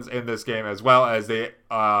Dolphins in this game as well, as they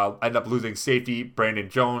end up losing safety Brandon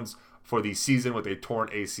Jones for the season with a torn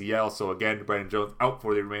ACL. So again, Brandon Jones out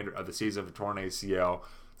for the remainder of the season with torn ACL.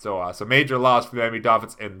 So a major loss for the Miami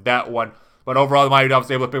Dolphins in that one. But overall, the Miami Dolphins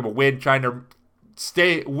able to pick up a win, trying to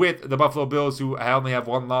stay with the Buffalo Bills, who only have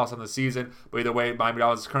 1 loss on the season. But either way, Miami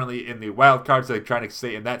Dolphins is currently in the wild card, so they're trying to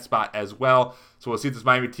stay in that spot as well. So we'll see what this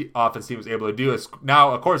Miami offense team is able to do. It's now,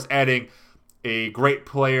 of course, adding a great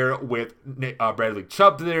player with Bradley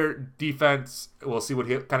Chubb to their defense. We'll see what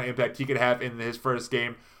kind of impact he could have in his first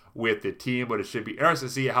game with the team, but it should be interesting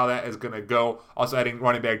to see how that is going to go. Also adding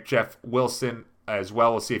running back Jeff Wilson as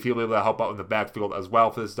well. We'll see if he'll be able to help out in the backfield as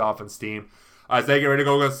well for this Dolphins team. As they get ready to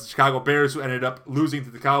go against the Chicago Bears, who ended up losing to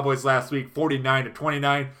the Cowboys last week,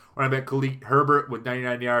 49-29. Running back Khalil Herbert with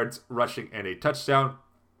 99 yards rushing and a touchdown.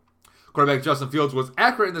 Quarterback Justin Fields was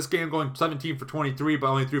accurate in this game, going 17 for 23, but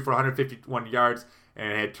only threw for 151 yards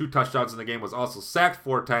and had 2 touchdowns in the game. Was also sacked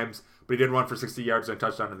 4 times, but he did run for 60 yards and a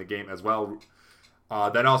touchdown in the game as well.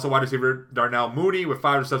 Then also wide receiver Darnell Mooney with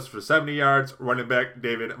 5 receptions for 70 yards. Running back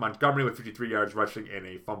David Montgomery with 53 yards rushing and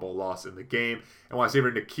a fumble loss in the game. And wide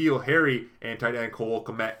receiver N'Keal Harry and tight end Cole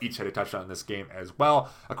Kmet each had a touchdown in this game as well.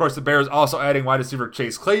 Of course, the Bears also adding wide receiver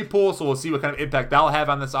Chase Claypool, so we'll see what kind of impact that'll have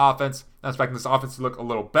on this offense. I'm expecting this offense to look a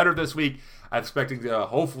little better this week. I'm expecting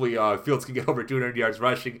hopefully Fields can get over 200 yards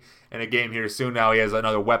rushing in a game here soon. Now he has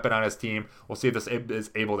another weapon on his team. We'll see if this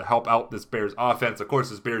is able to help out this Bears offense. Of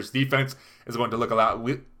course, this Bears defense is going to look a lot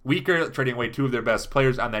weaker, trading away 2 of their best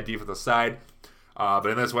players on that defensive side. But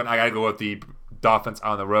in this one, I got to go with the Dolphins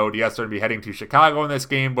on the road. Yes, they're going to be heading to Chicago in this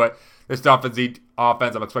game, but this Dolphins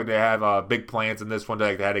offense, I'm expecting to have big plans in this one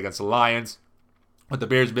like they had against the Lions. With the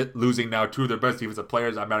Bears losing now 2 of their best defensive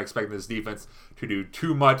players, I'm not expecting this defense to do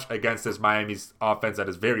too much against this Miami's offense that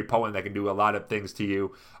is very potent, that can do a lot of things to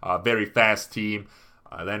you. Very fast team.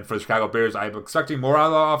 Then for the Chicago Bears, I'm expecting more out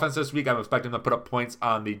of the offense this week. I'm expecting them to put up points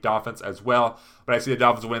on the Dolphins as well. But I see the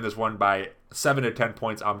Dolphins win this one by 7 to 10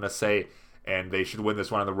 points, I'm going to say. And they should win this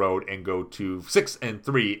one on the road and go to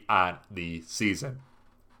 6-3 on the season.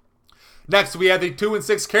 Next, we have the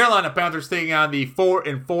 2-6 Carolina Panthers taking on the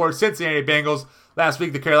 4-4 Cincinnati Bengals. Last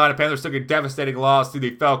week, the Carolina Panthers took a devastating loss to the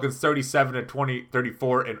Falcons,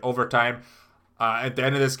 37-34 in overtime. At the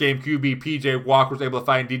end of this game, QB PJ Walker was able to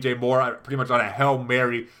find DJ Moore pretty much on a Hail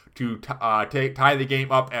Mary to tie the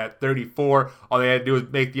game up at 34. All they had to do was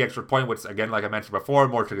make the extra point, which, again, like I mentioned before,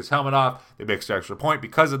 Moore took his helmet off. They mixed the extra point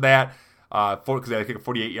because of that. Because they had to kick a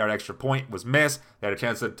 48-yard extra point, was missed. They had a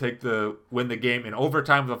chance to win the game in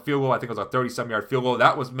overtime with a field goal. I think it was a 37-yard field goal.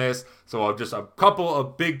 That was missed. So just a couple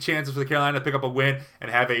of big chances for the Carolina to pick up a win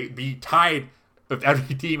and be tied with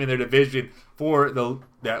every team in their division for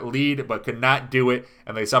that lead, but could not do it.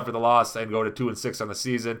 And they suffered the loss and go to 2-6 on the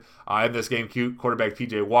season. In this game, quarterback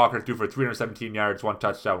P.J. Walker threw for 317 yards, 1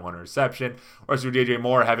 touchdown, 1 interception. Receiver DJ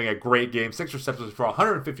Moore having a great game, 6 receptions for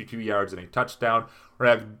 152 yards and a touchdown. We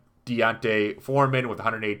have Deontay Foreman with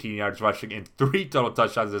 118 yards rushing and 3 total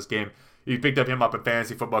touchdowns this game. You picked him up in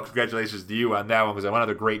fantasy football. Congratulations to you on that one, because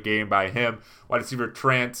another great game by him. Wide receiver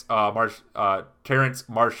Terrence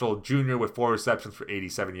Marshall Jr. with 4 receptions for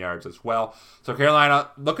 87 yards as well. So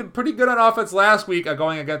Carolina looking pretty good on offense last week,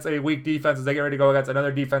 going against a weak defense as they get ready to go against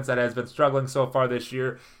another defense that has been struggling so far this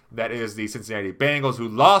year. That is the Cincinnati Bengals, who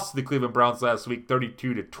lost to the Cleveland Browns last week,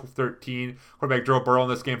 32-13. Quarterback Joe Burrow in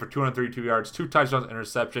this game for 232 yards, 2 touchdowns,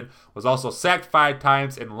 interception. Was also sacked 5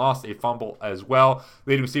 times and lost a fumble as well.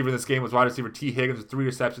 Leading receiver in this game was wide receiver T. Higgins with 3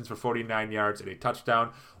 receptions for 49 yards and a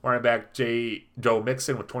touchdown. Running back Joe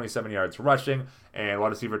Mixon with 27 yards rushing. And wide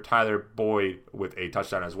receiver Tyler Boyd with a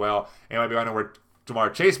touchdown as well. And you might be wondering where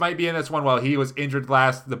Jamar Chase might be in this one. Well, he was injured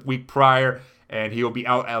the week prior, and he will be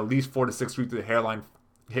out at least 4 to 6 weeks with a hairline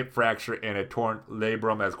hip fracture and a torn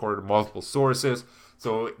labrum, as according to multiple sources.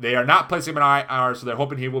 So they are not placing him in IR, so they're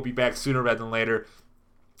hoping he will be back sooner rather than later.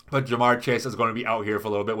 But Jamar Chase is going to be out here for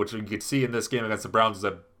a little bit, which you can see in this game against the Browns is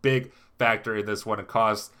a big factor in this one and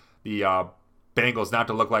caused the Bengals not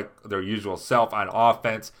to look like their usual self on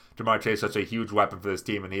offense. Jamar Chase is such a huge weapon for this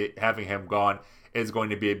team, and having him gone is going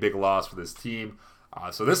to be a big loss for this team.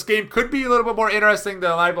 So this game could be a little bit more interesting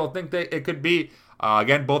than a lot of people think that it could be.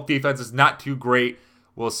 Again, both defenses not too great.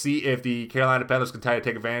 We'll see if the Carolina Panthers can try to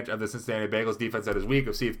take advantage of the Cincinnati Bengals defense that is weak.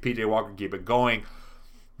 We'll see if P.J. Walker can keep it going.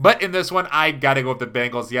 But in this one, I got to go with the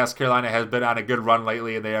Bengals. Yes, Carolina has been on a good run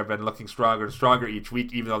lately, and they have been looking stronger and stronger each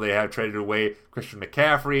week, even though they have traded away Christian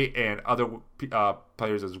McCaffrey and other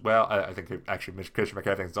players as well. I think actually Christian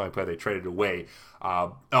McCaffrey is the only player they traded away.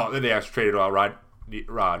 They actually traded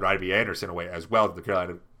Robbie Anderson away as well to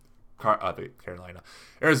the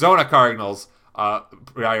Arizona Cardinals.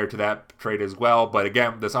 Prior to that trade as well. But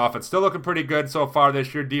again, this offense still looking pretty good so far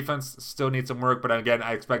this year. Defense still needs some work, but again,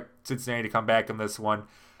 I expect Cincinnati to come back in this one.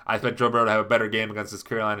 I expect Joe Burrow to have a better game against this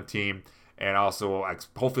Carolina team, and also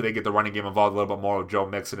hopefully they get the running game involved a little bit more with Joe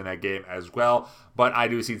Mixon in that game as well. But I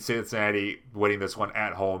do see Cincinnati winning this one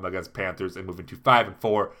at home against Panthers and moving to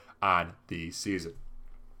 5-4 on the season.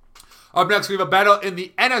 Up next, we have a battle in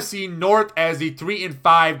the NFC North as the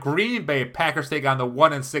 3-5 Green Bay Packers take on the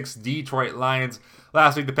 1-6 Detroit Lions.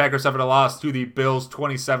 Last week, the Packers suffered a loss to the Bills,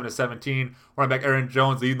 27-17. Running back Aaron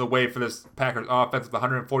Jones leading the way for this Packers offense with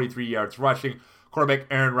 143 yards rushing. Quarterback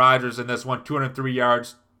Aaron Rodgers in this one, 203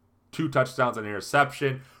 yards, 2 touchdowns, and an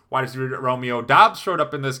interception. Wide receiver Romeo Doubs showed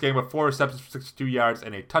up in this game with 4 receptions for 62 yards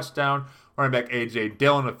and a touchdown. Running back A.J.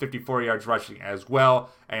 Dillon with 54 yards rushing as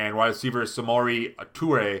well. And wide receiver Samori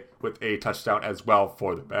Toure with a touchdown as well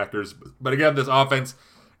for the Packers. But again, this offense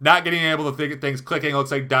not getting able to get things clicking. It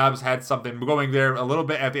looks like Doubs had something going there a little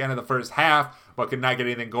bit at the end of the first half, but could not get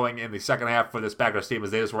anything going in the second half for this Packers team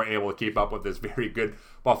as they just weren't able to keep up with this very good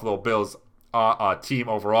Buffalo Bills team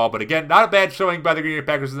overall. But again, not a bad showing by the Green Bay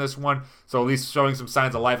Packers in this one. So at least showing some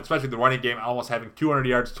signs of life, especially the running game, almost having 200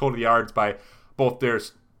 yards, total yards by both their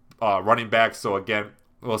running backs. So again,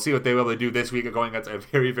 we'll see what they were able to do this week going against a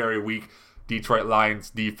very, very weak Detroit Lions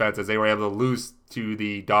defense as they were able to lose to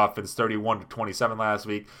the Dolphins 31-27 last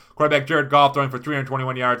week. Quarterback Jared Goff throwing for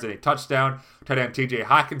 321 yards and a touchdown. Tight end TJ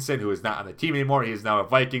Hawkinson, who is not on the team anymore. He is now at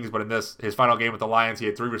Vikings, but in his final game with the Lions, he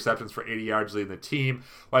had 3 receptions for 80 yards leading the team.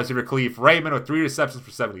 Wide receiver Khalif Raymond with 3 receptions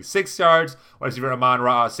for 76 yards. Wide receiver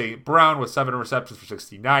Amon-Ra St. Brown with 7 receptions for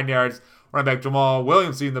 69 yards. Running back Jamal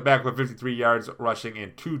Williams in the back with 53 yards rushing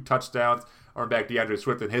and 2 touchdowns. Running back DeAndre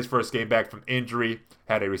Swift in his first game back from injury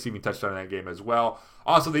had a receiving touchdown in that game as well.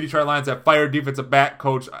 Also, the Detroit Lions have fired defensive back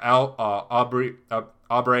coach Aubrey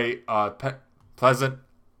Pleasant.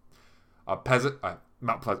 Pleasant.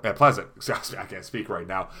 Excuse me, I can't speak right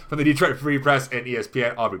now. From the Detroit Free Press and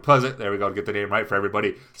ESPN, Aubrey Pleasant. There we go. Get the name right for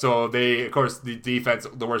everybody. So they, of course, the defense,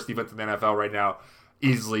 the worst defense in the NFL right now,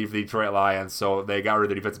 easily for the Detroit Lions. So they got rid of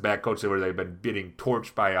the defensive back coach where they've been getting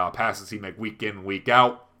torched by passes team like week in, week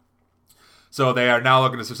out. So they are now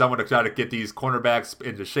looking for someone to try to get these cornerbacks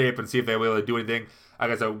into shape and see if they'll be able to do anything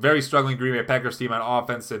against a very struggling Green Bay Packers team on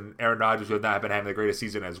offense, and Aaron Rodgers who have not been having the greatest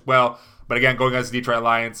season as well. But again, going against the Detroit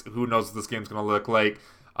Lions, who knows what this game's going to look like.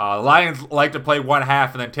 Lions like to play one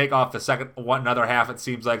half and then take off the another half, it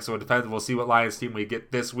seems like. So it depends. We'll see what Lions team we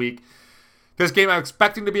get this week. This game I'm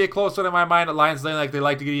expecting to be a close one in my mind. The Lions they like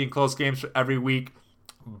to get in close games every week.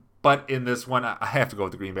 But in this one, I have to go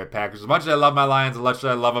with the Green Bay Packers. As much as I love my Lions, as much as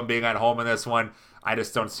I love them being at home in this one, I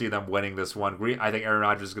just don't see them winning this one. I think Aaron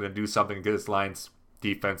Rodgers is going to do something against this Lions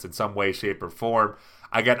defense in some way, shape, or form.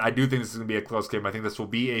 Again, I do think this is going to be a close game. I think this will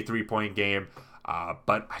be a 3-point game.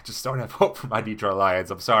 But I just don't have hope for my Detroit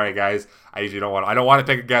Lions. I'm sorry, guys. I usually don't want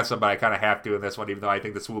to take a guess on, but I kind of have to in this one, even though I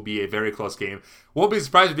think this will be a very close game. Won't be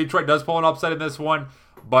surprised if Detroit does pull an upset in this one,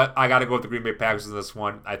 but I got to go with the Green Bay Packers in this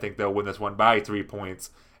one. I think they'll win this one by 3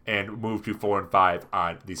 points and move to 4-5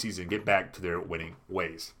 on the season, get back to their winning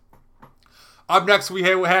ways. Up next, we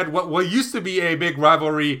had what used to be a big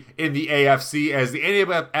rivalry in the AFC as the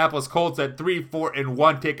Indianapolis Colts at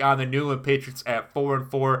 3-4-1 take on the New England Patriots at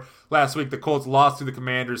 4-4. Last week, the Colts lost to the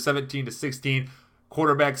Commanders 17-16.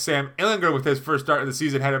 Quarterback Sam Ehlinger, with his first start of the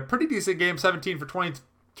season, had a pretty decent game, 17 for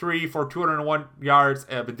 23 for 201 yards,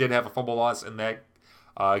 but did have a fumble loss in that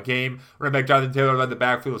game. Running back Jonathan Taylor led the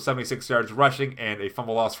backfield with 76 yards rushing and a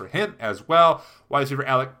fumble loss for him as well. Wide receiver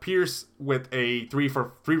Alec Pierce with a 3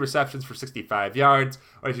 receptions for 65 yards.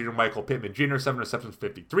 Wide receiver Michael Pittman Jr. 7 receptions for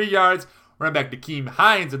 53 yards. Running back Nakeem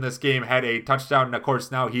Hines in this game had a touchdown, and of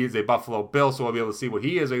course now he is a Buffalo Bill, so we'll be able to see what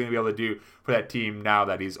he is going to be able to do for that team now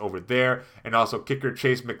that he's over there. And also kicker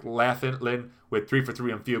Chase McLaughlin with 3 for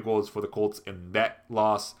 3 on field goals for the Colts in that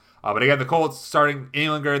loss. But again, the Colts starting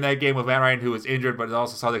Ehlinger in that game with Matt Ryan, who was injured, but it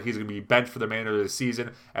also sounds like he's going to be benched for the remainder of the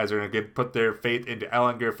season as they're going to put their faith into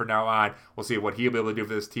Ehlinger from now on. We'll see what he'll be able to do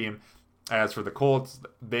for this team. As for the Colts,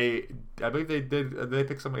 I believe they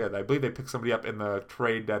picked somebody. I believe they picked somebody up in the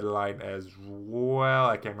trade deadline as well.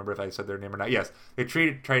 I can't remember if I said their name or not. Yes, they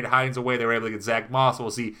traded Hines away. They were able to get Zach Moss.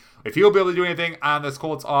 We'll see if he'll be able to do anything on this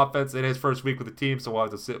Colts offense in his first week with the team. So we'll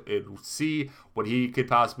have to see what he could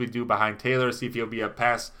possibly do behind Taylor. See if he'll be a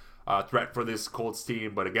pass threat for this Colts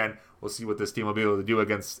team. But again, we'll see what this team will be able to do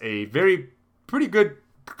against a pretty good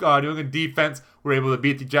New England defense. Were able to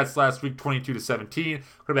beat the Jets last week 22-17.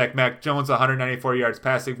 Quarterback Mac Jones 194 yards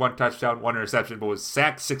passing, 1 touchdown, 1 interception, but was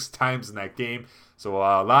sacked 6 times in that game. So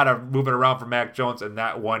a lot of moving around for Mac Jones in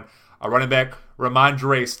that one. Running back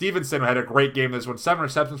Ramondre Stevenson had a great game this one. 7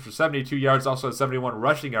 receptions for 72 yards, also had 71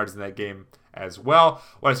 rushing yards in that game as well.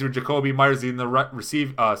 Wide receiver Jacoby Myers leading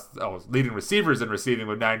leading receivers in receiving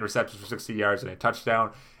with 9 receptions for 60 yards and a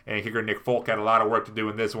touchdown. And kicker Nick Folk had a lot of work to do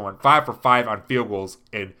in this one. 5 for 5 on field goals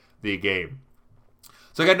in the game.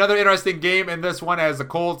 So I got another interesting game in this one as the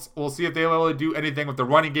Colts. We'll see if they'll be able to do anything with the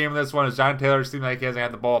running game in this one. As John Taylor seems like he hasn't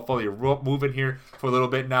had the ball fully moving here for a little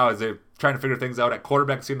bit now as they're trying to figure things out at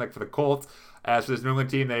quarterback, it seemed like for the Colts. As for this New England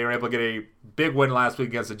team, they were able to get a big win last week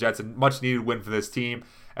against the Jets, a much needed win for this team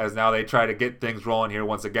as now they try to get things rolling here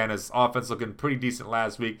once again. As offense looking pretty decent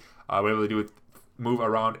last week. We're able to do it. Move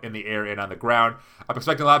around in the air and on the ground. I'm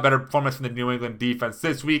expecting a lot better performance from the New England defense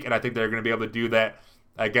this week, and I think they're going to be able to do that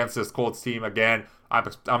against this Colts team again. I'm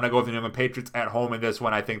going to go with the New England Patriots at home in this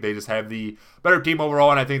one. I think they just have the better team overall,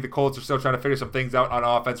 and I think the Colts are still trying to figure some things out on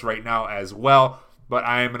offense right now as well. But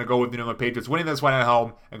I am going to go with the New England Patriots winning this one at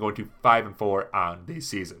home and going to 5-4 on the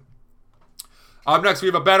season. Up next, we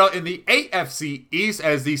have a battle in the AFC East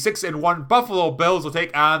as the 6-1 Buffalo Bills will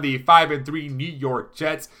take on the 5-3 New York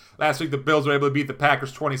Jets. Last week, the Bills were able to beat the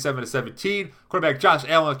Packers 27-17. Quarterback Josh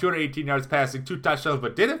Allen with 218 yards passing, 2 touchdowns,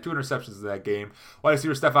 but did have 2 interceptions in that game. Wide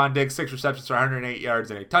receiver Stephon Diggs, 6 receptions for 108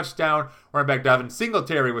 yards and a touchdown. Running back Devin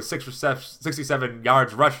Singletary with 67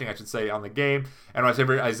 yards rushing, on the game. And wide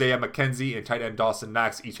receiver Isaiah McKenzie and tight end Dawson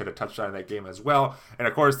Knox each had a touchdown in that game as well. And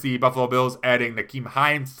of course, the Buffalo Bills adding Nyheim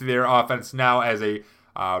Hines to their offense now as a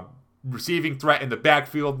receiving threat in the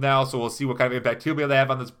backfield now. So we'll see what kind of impact he'll be able to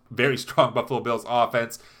have on this very strong Buffalo Bills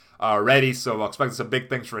offense already. So I'll expect some big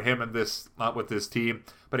things for him in this with this team.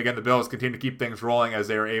 But again, the Bills continue to keep things rolling as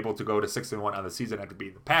they are able to go to 6-1 on the season after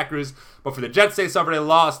beating the Packers. But for the Jets, they suffered a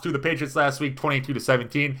loss to the Patriots last week,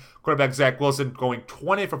 22-17. Quarterback Zach Wilson going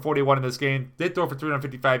 20 for 41 in this game. Did throw for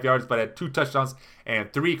 355 yards, but had 2 touchdowns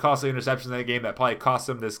and 3 costly interceptions in the game. That probably cost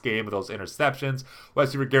him this game with those interceptions. Wide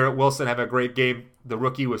receiver Garrett Wilson having a great game. The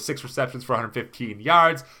rookie with 6 receptions for 115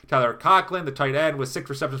 yards. Tyler Conklin, the tight end, with 6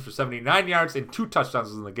 receptions for 79 yards and 2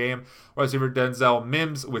 touchdowns in the game. Wide receiver Denzel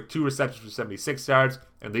Mims with 2 receptions for 76 yards.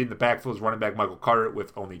 And leading the backfield is running back Michael Carter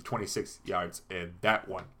with only 26 yards in that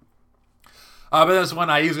one. But this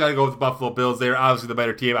one, I usually got to go with the Buffalo Bills. They're obviously the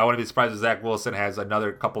better team. I wouldn't be surprised if Zach Wilson has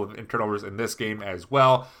another couple of turnovers in this game as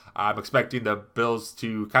well. I'm expecting the Bills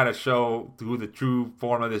to kind of show who the true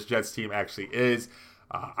form of this Jets team actually is.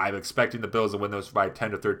 I'm expecting the Bills to win this by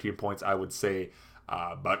 10 to 13 points, I would say.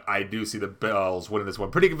 But I do see the Bills winning this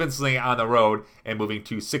one pretty convincingly on the road and moving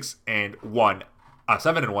to 7-1,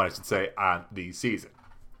 on the season.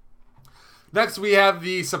 Next, we have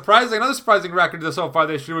another surprising record so far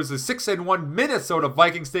this year was the 6-1 Minnesota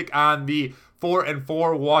Vikings take on the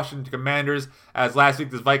 4-4 Washington Commanders. As last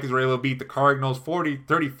week, the Vikings were able to beat the Cardinals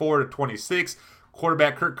 34-26.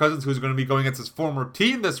 Quarterback Kirk Cousins, who's going to be going against his former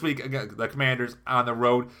team this week against the Commanders on the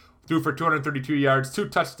road, threw for 232 yards, 2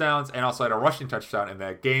 touchdowns, and also had a rushing touchdown in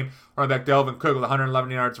that game. Running back Delvin Cook with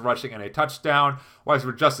 111 yards rushing and a touchdown. Wide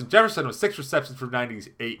receiver Justin Jefferson with 6 receptions for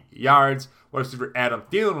 98 yards. Wide receiver Adam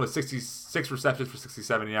Thielen with 66 receptions for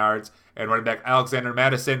 67 yards. And running back Alexander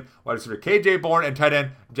Madison, wide receiver KJ Bourne, and tight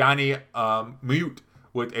end Johnny Mute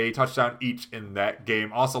with a touchdown each in that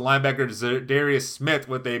game. Also, linebacker Darius Smith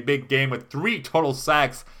with a big game with 3 total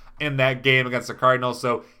sacks in that game against the Cardinals.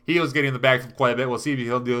 So he was getting in the backfield quite a bit. We'll see if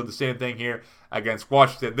he'll do the same thing here against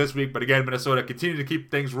Washington this week. But again, Minnesota continue to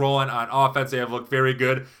keep things rolling on offense. They have looked very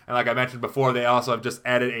good. And like I mentioned before, they also have just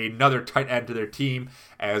added another tight end to their team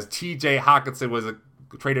as TJ Hockenson was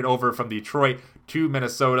traded over from Detroit to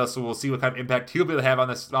Minnesota. So we'll see what kind of impact he'll be able to have on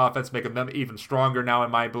this offense, making them even stronger now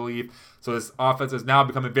in my belief. So this offense is now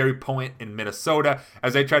becoming very potent in Minnesota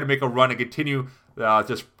as they try to make a run and continue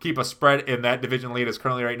just keep a spread in that division lead. As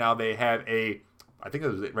currently right now they have a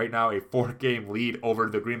 4-game lead over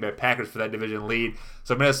the Green Bay Packers for that division lead.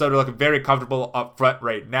 So Minnesota looking very comfortable up front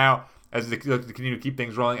right now as they continue to keep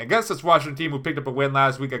things rolling against this Washington team who picked up a win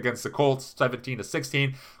last week against the Colts,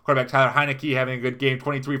 17-16. Quarterback Tyler Heineke having a good game,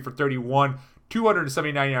 23 for 31,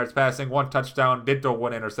 279 yards passing, 1 touchdown, did throw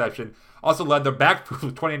 1 interception. Also led the backfield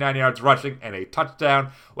with 29 yards rushing and a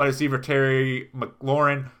touchdown. Wide receiver Terry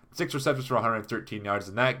McLaurin, 6 receptions for 113 yards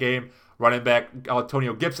in that game. Running back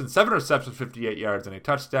Antonio Gibson, 7 receptions, 58 yards, and a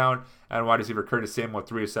touchdown. And wide receiver Curtis Samuel,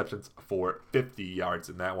 3 receptions for 50 yards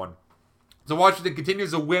in that one. So Washington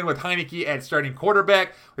continues to win with Heineke at starting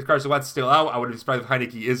quarterback. With Carson Wentz still out, I wouldn't be surprised if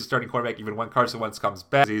Heineke is a starting quarterback even when Carson Wentz comes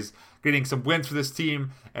back. He's getting some wins for this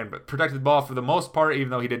team and protected the ball for the most part, even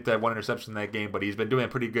though he did have 1 interception in that game. But he's been doing a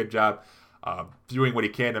pretty good job doing what he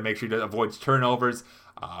can to make sure he avoids turnovers.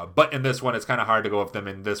 But in this one, it's kind of hard to go with them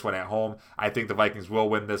in this one at home. I think the Vikings will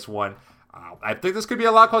win this one. I think this could be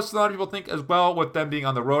a lot closer than a lot of people think as well with them being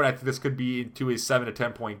on the road. I think this could be into a 7 to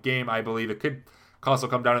 10 point game. I believe it could also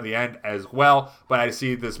come down in the end as well. But I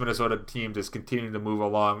see this Minnesota team just continuing to move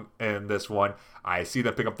along in this one. I see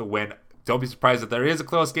them pick up the win. Don't be surprised if there is a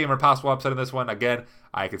close game or possible upset in this one. Again,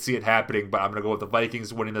 I can see it happening, but I'm going to go with the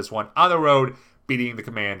Vikings winning this one on the road, beating the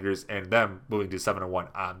Commanders, and them moving to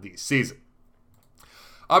 7-1 on the season.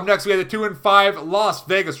 Up next, we had the 2-5 Las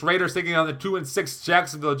Vegas Raiders taking on the 2-6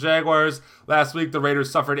 Jacksonville Jaguars. Last week, the Raiders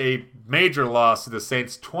suffered a major loss to the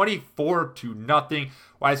Saints, 24-0.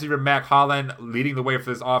 Wide receiver Mac Holland leading the way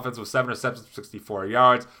for this offense with 7 receptions for 64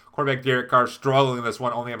 yards. Quarterback Derek Carr struggling in this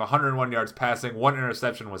one, only have 101 yards passing. 1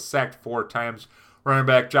 interception, was sacked 4 times. Running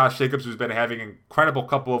back Josh Jacobs, who's been having an incredible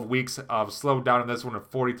couple of weeks, slowed down in this one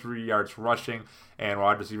at 43 yards rushing. And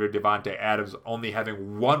wide receiver Devontae Adams only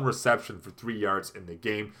having 1 reception for 3 yards in the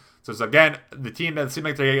game. So it's, again, the team that seems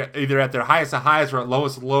like they're either at their highest of highs or at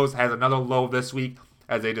lowest of lows has another low this week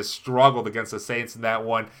as they just struggled against the Saints in that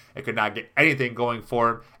one and could not get anything going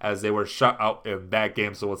for them as they were shut out in that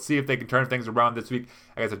game. So we'll see if they can turn things around this week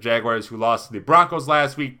against the Jaguars, who lost to the Broncos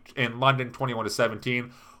last week in London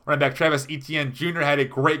 21-17. Running back Travis Etienne Jr. had a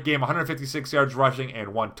great game, 156 yards rushing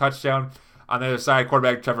and 1 touchdown. On the other side,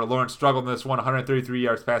 quarterback Trevor Lawrence struggled in this one, 133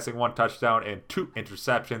 yards passing, 1 touchdown, and 2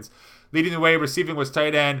 interceptions. Leading the way, receiving was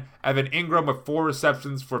tight end Evan Ingram with 4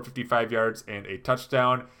 receptions for 55 yards and a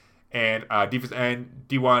touchdown. And defense end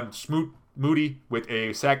Dewan Moody with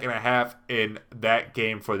a sack and a half in that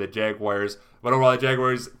game for the Jaguars. But overall, the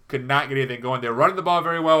Jaguars could not get anything going. They were running the ball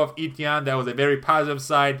very well with Etienne. That was a very positive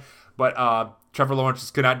side. But Trevor Lawrence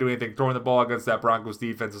just could not do anything throwing the ball against that Broncos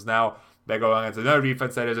defense. Is now they go against another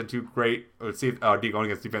defense that isn't too great. Let's see if going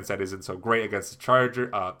against defense that isn't so great against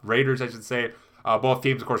the Raiders, I should say. Both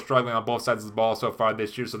teams, of course, struggling on both sides of the ball so far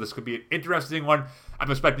this year, so this could be an interesting one. I'm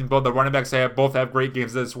expecting both the running backs both have great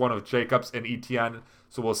games. This one of Jacobs and Etienne,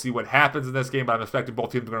 so we'll see what happens in this game, but I'm expecting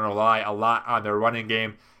both teams are going to rely a lot on their running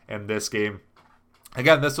game in this game.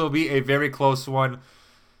 Again, this will be a very close one.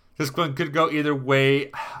 This one could go either way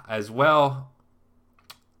as well,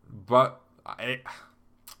 but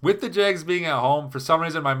with the Jags being at home, for some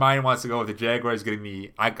reason my mind wants to go with the Jaguars getting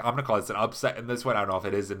I'm going to call this an upset in this one. I don't know if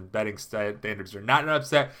it is in betting standards or not an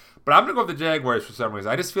upset, but I'm going to go with the Jaguars for some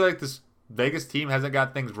reason. I just feel like this Vegas team hasn't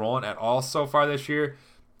got things rolling at all so far this year.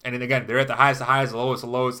 And then again, they're at the highest of highs, the lowest of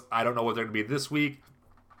lows. I don't know what they're going to be this week.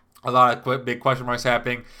 A lot of big question marks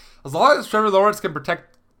happening. As long as Trevor Lawrence can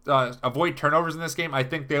avoid turnovers in this game, I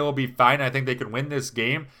think they will be fine. I think they can win this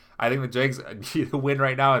game. I think the Jags need to win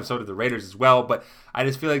right now, and so do the Raiders as well. But I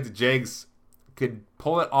just feel like the Jags could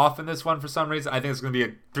pull it off in this one for some reason. I think it's going to be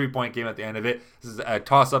a 3-point game at the end of it. This is a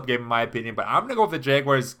toss-up game in my opinion, but I'm going to go with the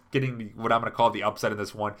Jaguars getting what I'm going to call the upset in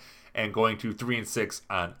this one and going to 3-6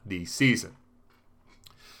 on the season.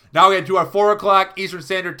 Now we get to our 4 o'clock Eastern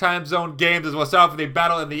Standard Time Zone games as we'll start off with a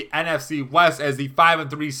battle in the NFC West as the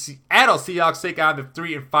 5-3 Seattle Seahawks take on the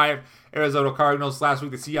 3-5 Arizona Cardinals. Last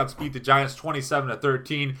week, the Seahawks beat the Giants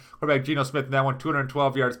 27-13. Quarterback Geno Smith in that one,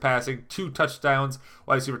 212 yards passing, 2 touchdowns.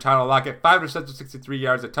 Wide receiver Tyler Lockett, 5 receptions, 63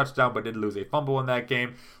 yards, a touchdown, but did lose a fumble in that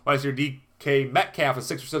game. Wide receiver DK Metcalf with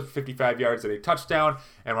 6 receptions, 55 yards, and a touchdown.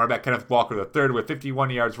 And running back Kenneth Walker III with 51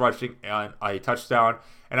 yards rushing and a touchdown.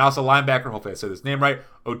 And also linebacker, hopefully I said his name right,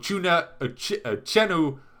 Uchenna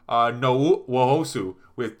Nwosu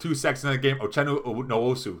with 2 sacks in that game. Uchenna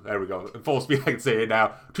Nwosu, there we go. In full speed, I can say it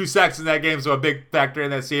now. 2 sacks in that game, so a big factor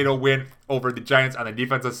in that Seattle win over the Giants on the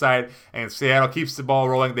defensive side. And Seattle keeps the ball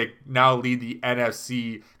rolling. They now lead the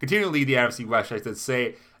NFC, continue to lead the NFC West, I should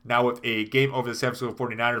say. Now with a game over the San Francisco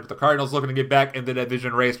 49ers, but the Cardinals looking to get back in the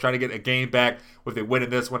division race, trying to get a game back with a win in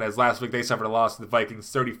this one, as last week they suffered a loss to the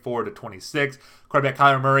Vikings 34-26. Quarterback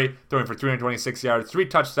Kyler Murray throwing for 326 yards, 3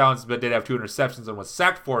 touchdowns, but did have 2 interceptions and was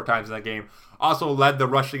sacked 4 times in that game. Also led the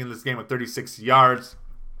rushing in this game with 36 yards.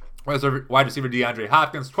 Wide receiver DeAndre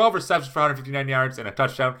Hopkins, 12 receptions for 159 yards and a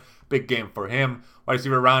touchdown. Big game for him. Wide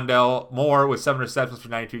receiver Rondell Moore with 7 receptions for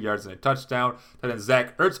 92 yards and a touchdown. Then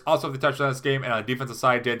Zach Ertz also with the touchdown in this game. And on the defensive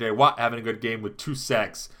side, J.J. Watt having a good game with 2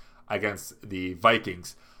 sacks against the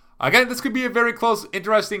Vikings. Again, this could be a very close,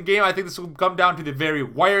 interesting game. I think this will come down to the very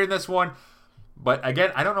wire in this one. But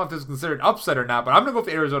again, I don't know if this is considered an upset or not, but I'm going to go with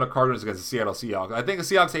the Arizona Cardinals against the Seattle Seahawks. I think the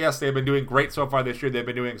Seahawks, yes, they've been doing great so far this year. They've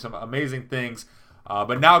been doing some amazing things.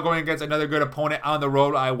 But now going against another good opponent on the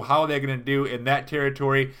road, how are they going to do in that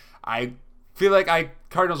territory? I feel like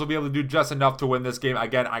Cardinals will be able to do just enough to win this game.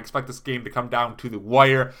 Again, I expect this game to come down to the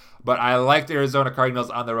wire, but I like the Arizona Cardinals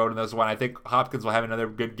on the road in this one. I think Hopkins will have another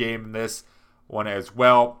good game in this one as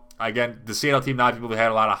well. Again, the Seattle team, not people who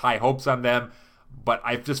had a lot of high hopes on them, but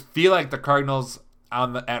I just feel like the Cardinals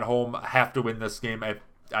at home have to win this game. I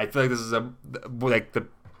feel like this is the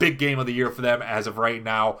big game of the year for them as of right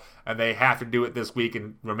now, and they have to do it this week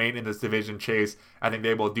and remain in this division chase. I think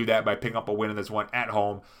they will do that by picking up a win in this one at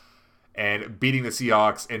home and beating the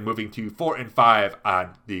Seahawks and moving to 4-5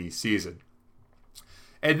 on the season.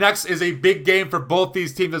 And next is a big game for both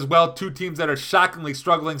these teams as well. 2 teams that are shockingly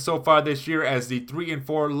struggling so far this year as the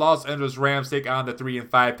 3-4 Los Angeles Rams take on the 3-5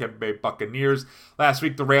 Tampa Bay Buccaneers. Last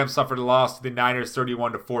week, the Rams suffered a loss to the Niners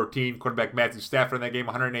 31-14. Quarterback Matthew Stafford in that game,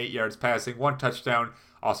 108 yards passing, 1 touchdown.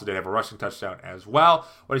 Also did have a rushing touchdown as well.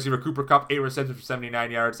 Wide receiver Cooper Kupp, 8 receptions for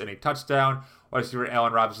 79 yards and a touchdown. Wide receiver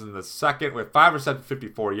Allen Robinson in the second with 5 receptions,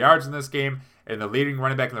 54 yards in this game. And the leading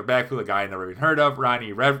running back in their backfield, a guy I never even heard of,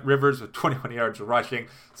 Ronnie Rivers, with 21 yards rushing.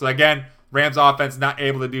 So again, Rams offense not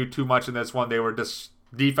able to do too much in this one.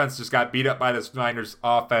 Defense just got beat up by this Niners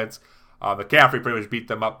offense. McCaffrey pretty much beat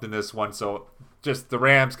them up in this one. So just the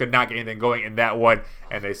Rams could not get anything going in that one,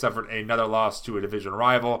 and they suffered another loss to a division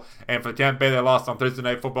rival. And for Tampa Bay, they lost on Thursday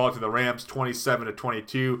Night Football to the Rams,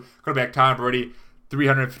 27-22. Quarterback Tom Brady,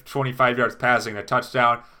 325 yards passing, a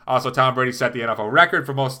touchdown. Also, Tom Brady set the NFL record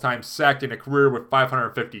for most times sacked in a career with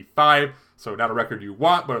 555. So not a record you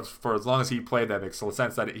want, but for as long as he played, that makes little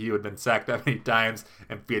sense that he would have been sacked that many times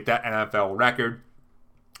and beat that NFL record.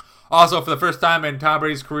 Also, for the first time in Tom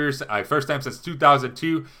Brady's career, first time since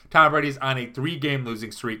 2002, Tom Brady's on a 3-game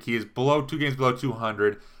losing streak. He is 2 games below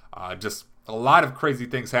 200. Just a lot of crazy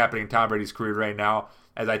things happening in Tom Brady's career right now.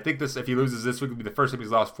 As I think if he loses this week, will be the first time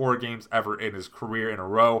he's lost 4 games ever in his career in a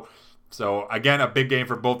row. So, again, a big game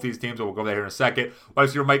for both these teams, but we'll go there in a second. Wide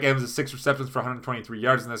receiver Mike Evans has 6 receptions for 123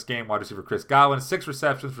 yards in this game. Wide receiver Chris Godwin, 6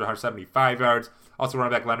 receptions for 175 yards. Also,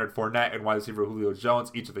 running back Leonard Fournette and wide receiver Julio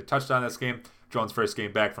Jones, each of a touchdown in this game. Jones' first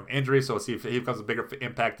game back from injury, so we'll see if he becomes a bigger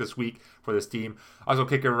impact this week for this team. Also,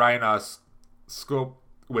 kicker Ryan Scope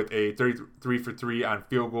with a 33 for 3 on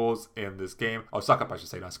field goals in this game. Oh, Suckup, I should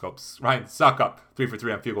say, not Scopes. Ryan Suckup, 3 for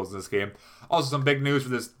 3 on field goals in this game. Also, some big news for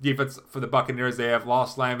this defense for the Buccaneers. They have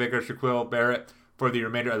lost linebacker Shaquille Barrett for the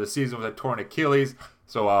remainder of the season with a torn Achilles.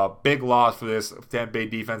 So, a big loss for this Tampa Bay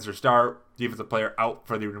defense. Their star defensive player out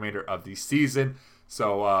for the remainder of the season.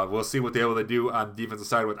 So, we'll see what they're able to do on the defensive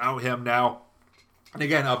side without him now. And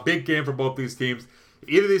again, a big game for both these teams. If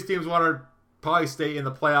either of these teams want to probably stay in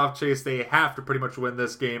the playoff chase, they have to pretty much win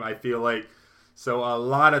this game, I feel like. So a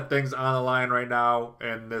lot of things on the line right now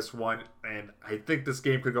in this one, and I think this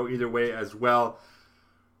game could go either way as well.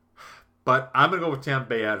 But I'm going to go with Tampa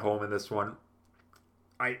Bay at home in this one.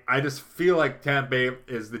 I just feel like Tampa Bay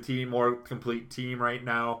is the more complete team right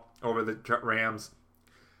now over the Rams.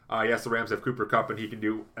 Yes, the Rams have Cooper Kupp, and he can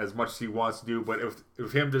do as much as he wants to do. But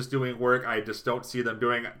if him just doing work, I just don't see them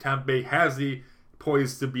doing it. Tampa Bay has the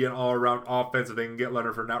poise to be an all-around offense. If they can get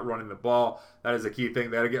Leonard for not running the ball, that is a key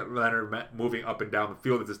thing. They got to get Leonard moving up and down the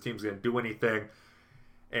field if this team's going to do anything.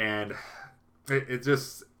 And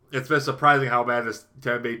it's been surprising how bad this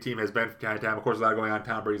Tampa Bay team has been from time to time. Of course, a lot going on in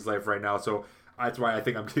Tom Brady's life right now, so that's why I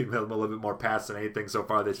think I'm giving them a little bit more pass than anything so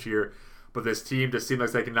far this year. But this team just seems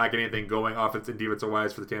like they cannot get anything going offense and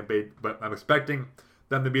defensive-wise for the Tampa Bay. But I'm expecting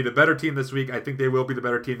them to be the better team this week. I think they will be the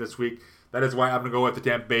better team this week. That is why I'm going to go with the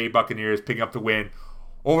Tampa Bay Buccaneers picking up the win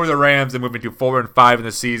over the Rams and moving to 4-5 in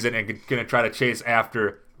the season and going to try to chase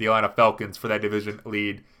after the Atlanta Falcons for that division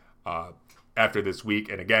lead after this week.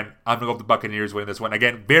 And again, I'm going to go with the Buccaneers winning this one.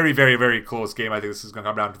 Again, very, very, very close game. I think this is going to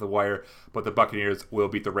come down to the wire, but the Buccaneers will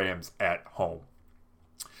beat the Rams at home.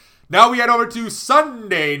 Now we head over to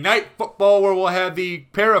Sunday Night Football, where we'll have the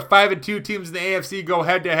pair of 5-2 teams in the AFC go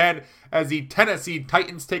head-to-head as the Tennessee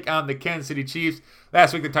Titans take on the Kansas City Chiefs.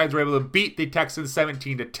 Last week, the Titans were able to beat the Texans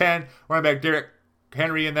 17-10. Running back Derrick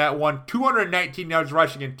Henry in that one, 219 yards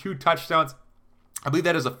rushing and 2 touchdowns. I believe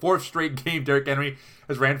that is the 4th straight game Derrick Henry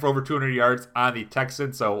has ran for over 200 yards on the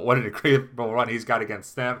Texans. So what an incredible run he's got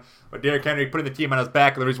against them. But Derrick Henry putting the team on his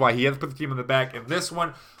back. And the reason why he had to put the team on the back in this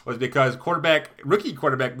one was because rookie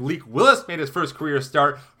quarterback Malik Willis made his first career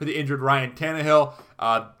start for the injured Ryan Tannehill.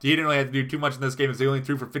 He didn't really have to do too much in this game as he only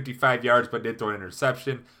threw for 55 yards but did throw an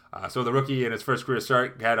interception. So the rookie in his first career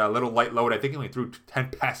start had a little light load. I think he only threw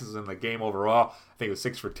 10 passes in the game overall. I think it was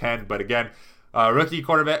 6 for 10. But again, rookie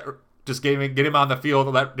quarterback, just get him on the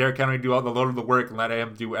field, let Derrick Henry do all the load of the work, and let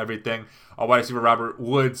him do everything. Wide receiver Robert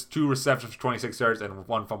Woods, 2 receptions for 26 yards and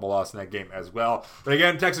 1 fumble loss in that game as well. But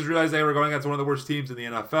again, Texas realized they were going against one of the worst teams in the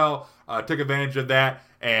NFL, took advantage of that,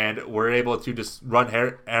 and were able to just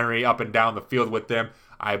run Henry up and down the field with them.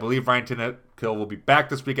 I believe Ryan Tannehill will be back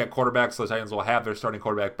this week at quarterback, so the Titans will have their starting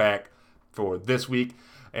quarterback back for this week.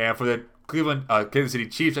 And for the Kansas City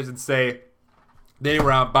Chiefs, I should say, they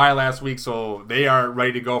were on bye last week, so they are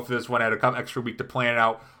ready to go for this one. Had a extra week to plan it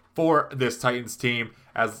out for this Titans team.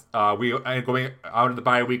 As we are going out in the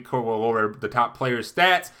bye week, we'll go over the top players'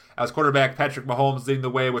 stats. As quarterback, Patrick Mahomes leading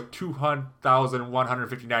the way with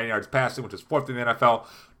 2,159 yards passing, which is 4th in the NFL.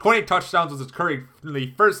 20 touchdowns, which is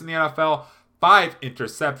currently 1st in the NFL. 5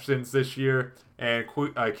 interceptions this year. And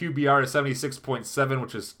QBR is 76.7,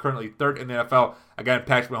 which is currently 3rd in the NFL. Again,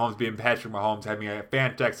 Patrick Mahomes being Patrick Mahomes, having a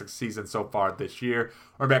fantastic season so far this year.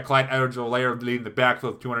 Running back Clyde Edwards-Helaire leading the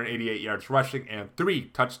backfield with 288 yards rushing and 3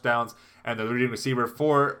 touchdowns. And the leading receiver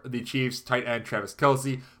for the Chiefs, tight end Travis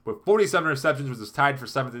Kelce, with 47 receptions, which is tied for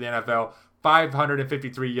 7th in the NFL.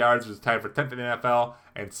 553 yards, which is tied for 10th in the NFL,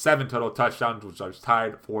 and 7 total touchdowns, which are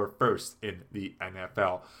tied for first in the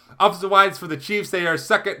NFL. Offensive-wise for the Chiefs, they are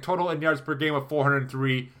second total in yards per game with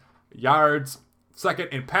 403 yards, second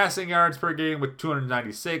in passing yards per game with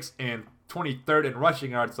 296, and 23rd in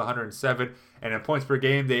rushing yards, 107, and in points per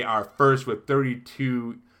game, they are first with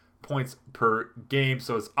 32 points per game.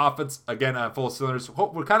 So it's offense, again, on full cylinders.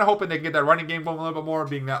 We're kind of hoping they can get that running game going a little bit more,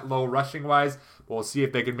 being that low rushing-wise. We'll see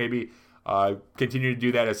if they can maybe continue to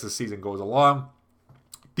do that as the season goes along.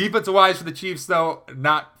 Defensive-wise for the Chiefs, though,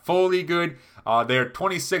 not fully good. They're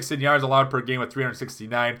 26th in yards allowed per game with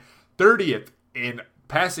 369, 30th in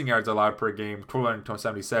passing yards allowed per game,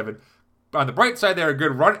 277. On the bright side, they're a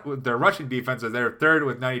good run with their rushing defense. They're third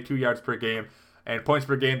with 92 yards per game. And points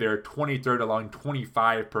per game, they're 23rd, allowing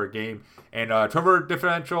 25 per game. And turnover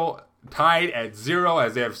differential tied at 0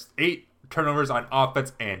 as they have 8 turnovers on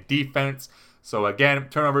offense and defense. So again,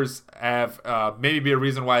 turnovers have maybe be a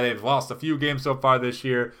reason why they've lost a few games so far this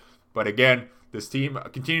year. But again, this team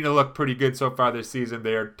continue to look pretty good so far this season.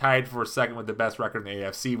 They're tied for second with the best record in the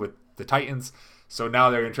AFC with the Titans. So now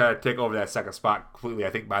they're going to try to take over that second spot completely, I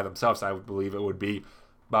think, by themselves, I would believe it would be.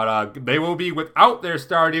 But they will be without their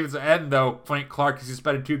star defensive end, though. Frank Clark is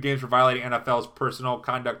suspended 2 games for violating NFL's personal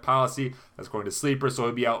conduct policy. That's going to sleeper, so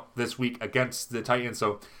he'll be out this week against the Titans.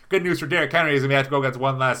 So good news for Derrick Henry. He's going to have to go against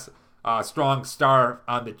one less strong star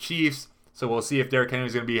on the Chiefs. So we'll see if Derrick Henry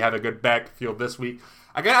is going to have a good backfield this week.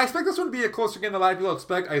 Again, I expect this one to be a closer game than a lot of people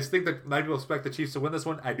expect. I think that a lot of people expect the Chiefs to win this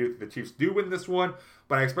one. I do think the Chiefs do win this one.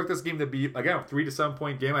 But I expect this game to be, again, a 3 to 7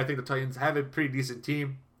 point game. I think the Titans have a pretty decent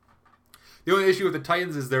team. The only issue with the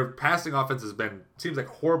Titans is their passing offense seems like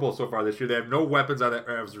horrible so far this year. They have no weapons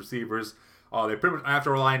as receivers. They pretty much have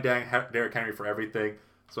to rely on Derrick Henry for everything.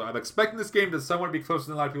 So I'm expecting this game to somewhat be closer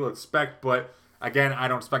than a lot of people expect. But again, I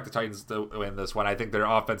don't expect the Titans to win this one. I think their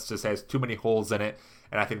offense just has too many holes in it.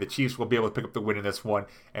 And I think the Chiefs will be able to pick up the win in this one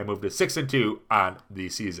and move to 6-2 on the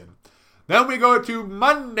season. Then we go to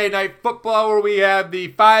Monday Night Football, where we have the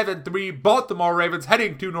 5-3 Baltimore Ravens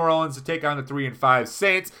heading to New Orleans to take on the 3-5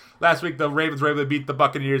 Saints. Last week, the Ravens were able to beat the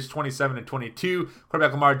Buccaneers 27-22.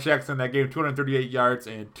 Quarterback Lamar Jackson in that game, 238 yards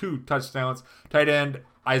and 2 touchdowns. Tight end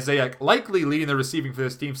Isaiah Likely leading the receiving for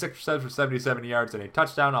this team, 6 receptions for 77 yards and a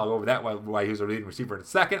touchdown. I'll go over that why he was a leading receiver in a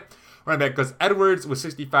second. Running back Gus Edwards with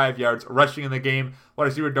 65 yards rushing in the game. Wide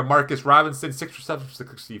receiver Demarcus Robinson, 6 receptions for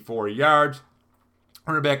 64 yards.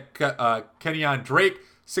 Running back Kenyon Drake,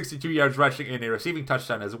 62 yards rushing and a receiving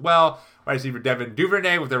touchdown as well. Wide receiver Devin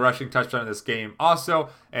Duvernay with a rushing touchdown in this game also.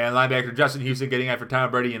 And linebacker Justin Houston getting after Tom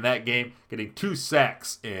Brady in that game, getting 2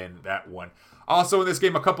 sacks in that one. Also in this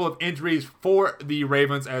game, a couple of injuries for the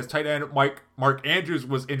Ravens as tight end Mark Andrews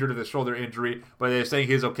was injured with a shoulder injury, but they're saying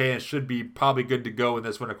he's okay and should be probably good to go in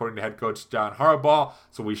this one according to head coach John Harbaugh.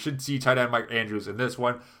 So we should see tight end Mark Andrews in this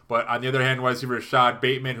one. But on the other hand, wide receiver Rashad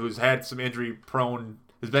Bateman, who's had some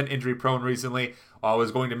has been injury prone recently,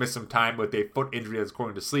 was going to miss some time with a foot injury that's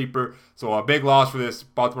according to Sleeper. So a big loss for this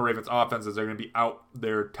Baltimore Ravens offense as they're going to be out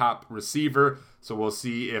their top receiver. So we'll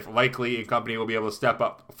see if Likely and company will be able to step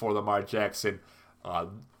up for Lamar Jackson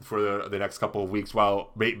for the next couple of weeks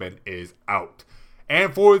while Bateman is out.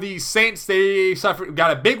 And for the Saints, they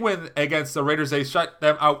got a big win against the Raiders. They shut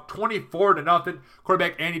them out 24-0.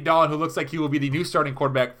 Quarterback Andy Dalton, who looks like he will be the new starting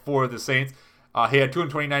quarterback for the Saints. He had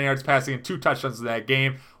 229 yards passing and 2 touchdowns in that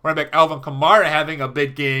game. Running back Alvin Kamara having a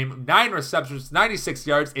big game. 9 receptions, 96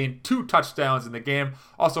 yards, and 2 touchdowns in the game.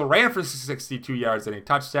 Also ran for 62 yards and a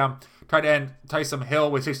touchdown. Tight end Taysom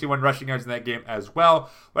Hill with 61 rushing yards in that game as well.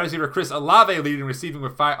 Wide receiver Chris Olave leading receiving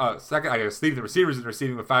with 5. Leading the receivers in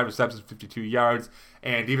receiving with 5 receptions, 52 yards.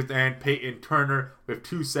 And defensive end Peyton Turner with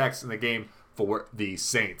 2 sacks in the game for the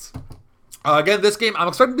Saints. Again, this game, I'm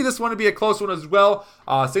expecting this one to be a close one as well.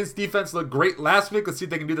 Saints defense looked great last week. Let's see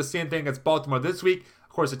if they can do the same thing against Baltimore this week. Of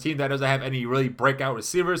course, a team that doesn't have any really breakout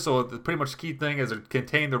receivers, so the pretty much key thing is to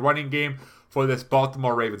contain the running game for this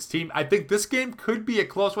Baltimore Ravens team. I think this game could be a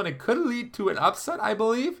close one. It could lead to an upset, I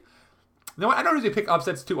believe. You know what? I don't usually pick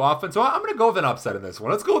upsets too often, so I'm going to go with an upset in this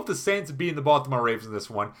one. Let's go with the Saints beating the Baltimore Ravens in this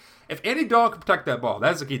one. If Andy Dalton can protect that ball,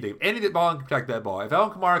 that's the key thing. If Andy Dalton can protect that ball. If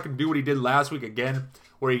Alvin Kamara can do what he did last week again,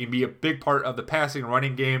 where he can be a big part of the passing and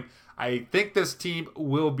running game, I think this team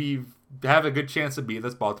will have a good chance to beat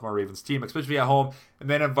this Baltimore Ravens team, especially at home in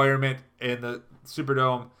that environment in the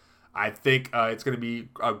Superdome. I think it's going to be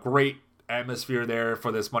a great atmosphere there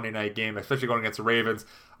for this Monday night game, especially going against the Ravens.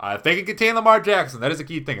 If they can contain Lamar Jackson, that is a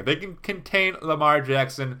key thing. If they can contain Lamar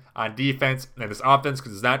Jackson on defense and his offense,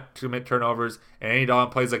 because he's not to commit turnovers and any down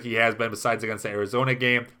plays like he has been, besides against the Arizona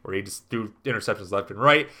game where he just threw interceptions left and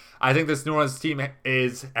right, I think this New Orleans team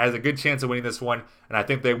has a good chance of winning this one, and I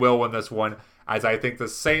think they will win this one, as I think the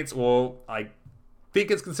Saints will, I think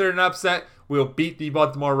it's considered an upset, will beat the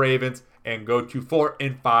Baltimore Ravens and go to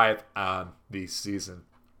 4-5 on the season.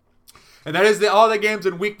 And that is all the games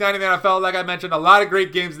in Week 9 in the NFL. Like I mentioned, a lot of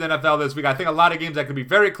great games in the NFL this week. I think a lot of games that could be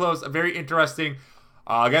very close, very interesting.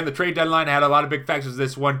 Again, the trade deadline had a lot of big factors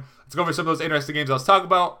this one. Let's go over some of those interesting games I was talking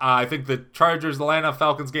about. I think the Chargers-Atlanta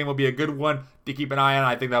Falcons game will be a good one to keep an eye on.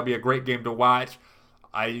 I think that'll be a great game to watch.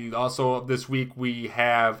 This week we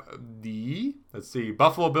have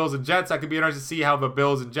Buffalo Bills and Jets. I could be interested to see how the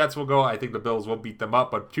Bills and Jets will go. I think the Bills will beat them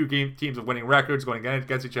up, but two teams with winning records going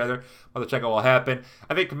against each other. I'll check out what will happen.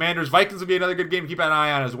 I think Commanders-Vikings will be another good game to keep an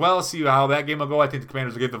eye on as well. See how that game will go. I think the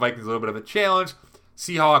Commanders will give the Vikings a little bit of a challenge.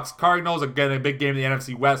 Seahawks-Cardinals, again, a big game in the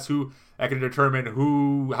NFC West. That can determine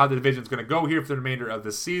how the division is going to go here for the remainder of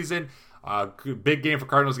the season. Big game for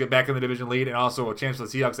Cardinals to get back in the division lead, and also a chance for the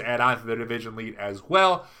Seahawks to add on to the division lead as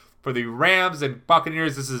well. For the Rams and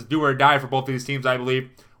Buccaneers, this is do or die for both of these teams, I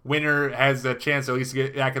believe. Winner has a chance at least to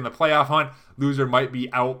get back in the playoff hunt. Loser might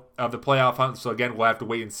be out of the playoff hunt. So again, we'll have to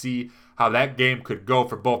wait and see how that game could go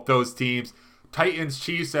for both those teams.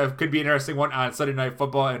 Titans-Chiefs could be an interesting one on Sunday Night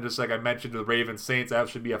Football. And just like I mentioned, the Ravens-Saints, that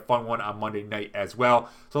should be a fun one on Monday night as well.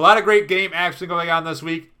 So a lot of great game action going on this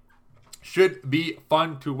week. Should be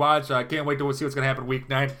fun to watch. I can't wait to see what's going to happen Week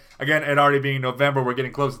 9. Again, it already being November, we're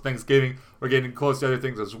getting close to Thanksgiving. We're getting close to other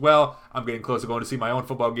things as well. I'm getting close to going to see my own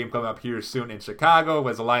football game coming up here soon in Chicago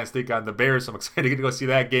as the Lions take on the Bears. So I'm excited to go see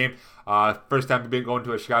that game. First time I've been going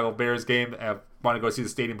to a Chicago Bears game. I want to go see the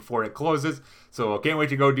stadium before it closes. So I can't wait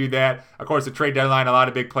to go do that. Of course, the trade deadline, a lot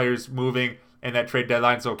of big players moving in that trade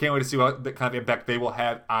deadline. So can't wait to see what the kind of impact they will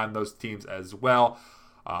have on those teams as well.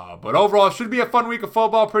 But overall, it should be a fun week of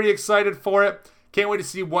football. Pretty excited for it. Can't wait to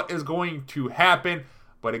see what is going to happen.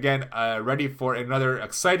 But again, ready for another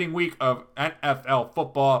exciting week of NFL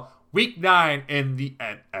football. Week 9 in the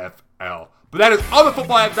NFL. But that is all the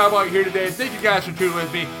football I have to talk about here today. Thank you guys for tuning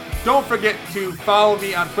with me. Don't forget to follow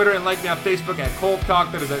me on Twitter and like me on Facebook at Colt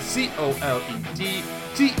Talk. That is at COLEDTALK.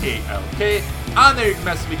 On there, you can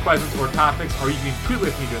message me questions or topics, or you can tweet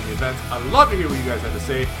with me during the events. I'd love to hear what you guys have to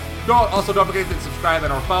say. Don't forget to subscribe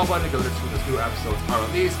and our follow button because when the new episodes are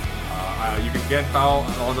released. You can again follow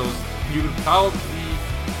all those. You can follow the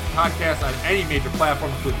podcast on any major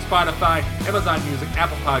platform, including Spotify, Amazon Music,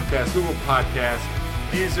 Apple Podcasts, Google Podcasts,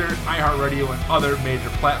 Deezer, iHeartRadio, and other major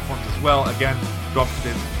platforms as well. Again, don't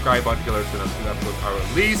forget to subscribe button to alert when those new episodes are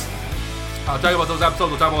released. I'll tell you about those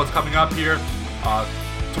episodes. We'll talk about what's coming up here.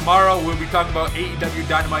 Tomorrow we'll be talking about AEW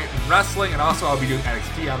Dynamite Wrestling, and also I'll be doing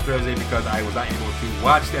NXT on Thursday because I was not able to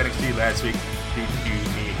watch the NXT last week due to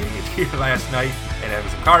me getting it here last night and having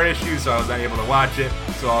some car issues, so I was not able to watch it.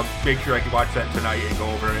 So I'll make sure I can watch that tonight and go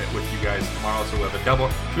over it with you guys tomorrow. So we'll have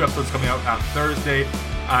two episodes coming out on Thursday.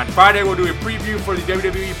 On Friday, we'll do a preview for the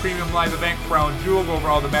WWE Premium Live event, Crown Jewel. Go over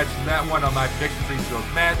all the matches in that one on my predictions for each of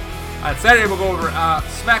those matches. On Saturday, we'll go over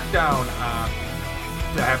SmackDown.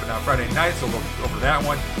 That happened on Friday night, so we'll go over that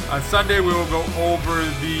one. On Sunday, we will go over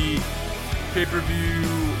the pay-per-view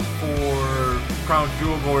for Crown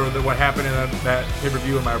Jewel, go over what happened in that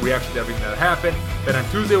pay-per-view and my reaction to everything that happened. Then on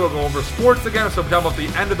Tuesday, we'll go over sports again, so we'll talk about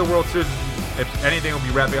the end of the World Series. If anything, we'll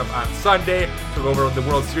be wrapping up on Sunday. So we'll go over the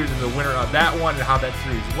World Series and the winner of that one and how that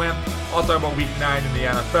series went. I'll talk about Week 9 in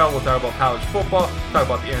the NFL. We'll talk about college football,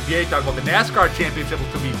 talk about the NBA, talk about the NASCAR Championship,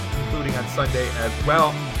 which will be concluding on Sunday as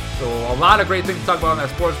well. So a lot of great things to talk about on that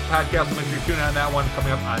sports podcast. So make sure you tune in on that one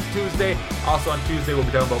coming up on Tuesday. Also on Tuesday, we'll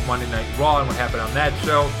be talking about Monday Night Raw and what happened on that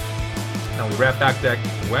show. And we'll wrap back to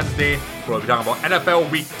Wednesday. We'll be talking about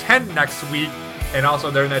NFL Week 10 next week. And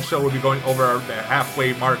also during that show, we'll be going over the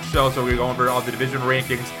halfway mark show. So we'll be going over all the division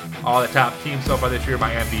rankings, all the top teams so far this year,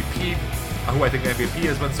 my MVP, who I think the MVP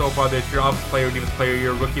has been so far this year, Offensive Player, Defensive Player of the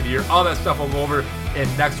Year, Rookie of the Year, all that stuff we'll go over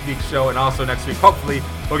in next week's show. And also next week, hopefully,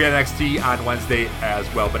 we'll get NXT on Wednesday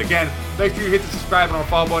as well. But again, make sure you hit the subscribe and our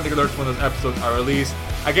follow button to get alerts when those episodes are released.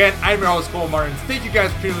 Again, I'm your host, Cole Martins. Thank you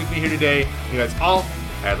guys for tuning with me here today. You guys all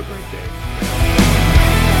have a great day.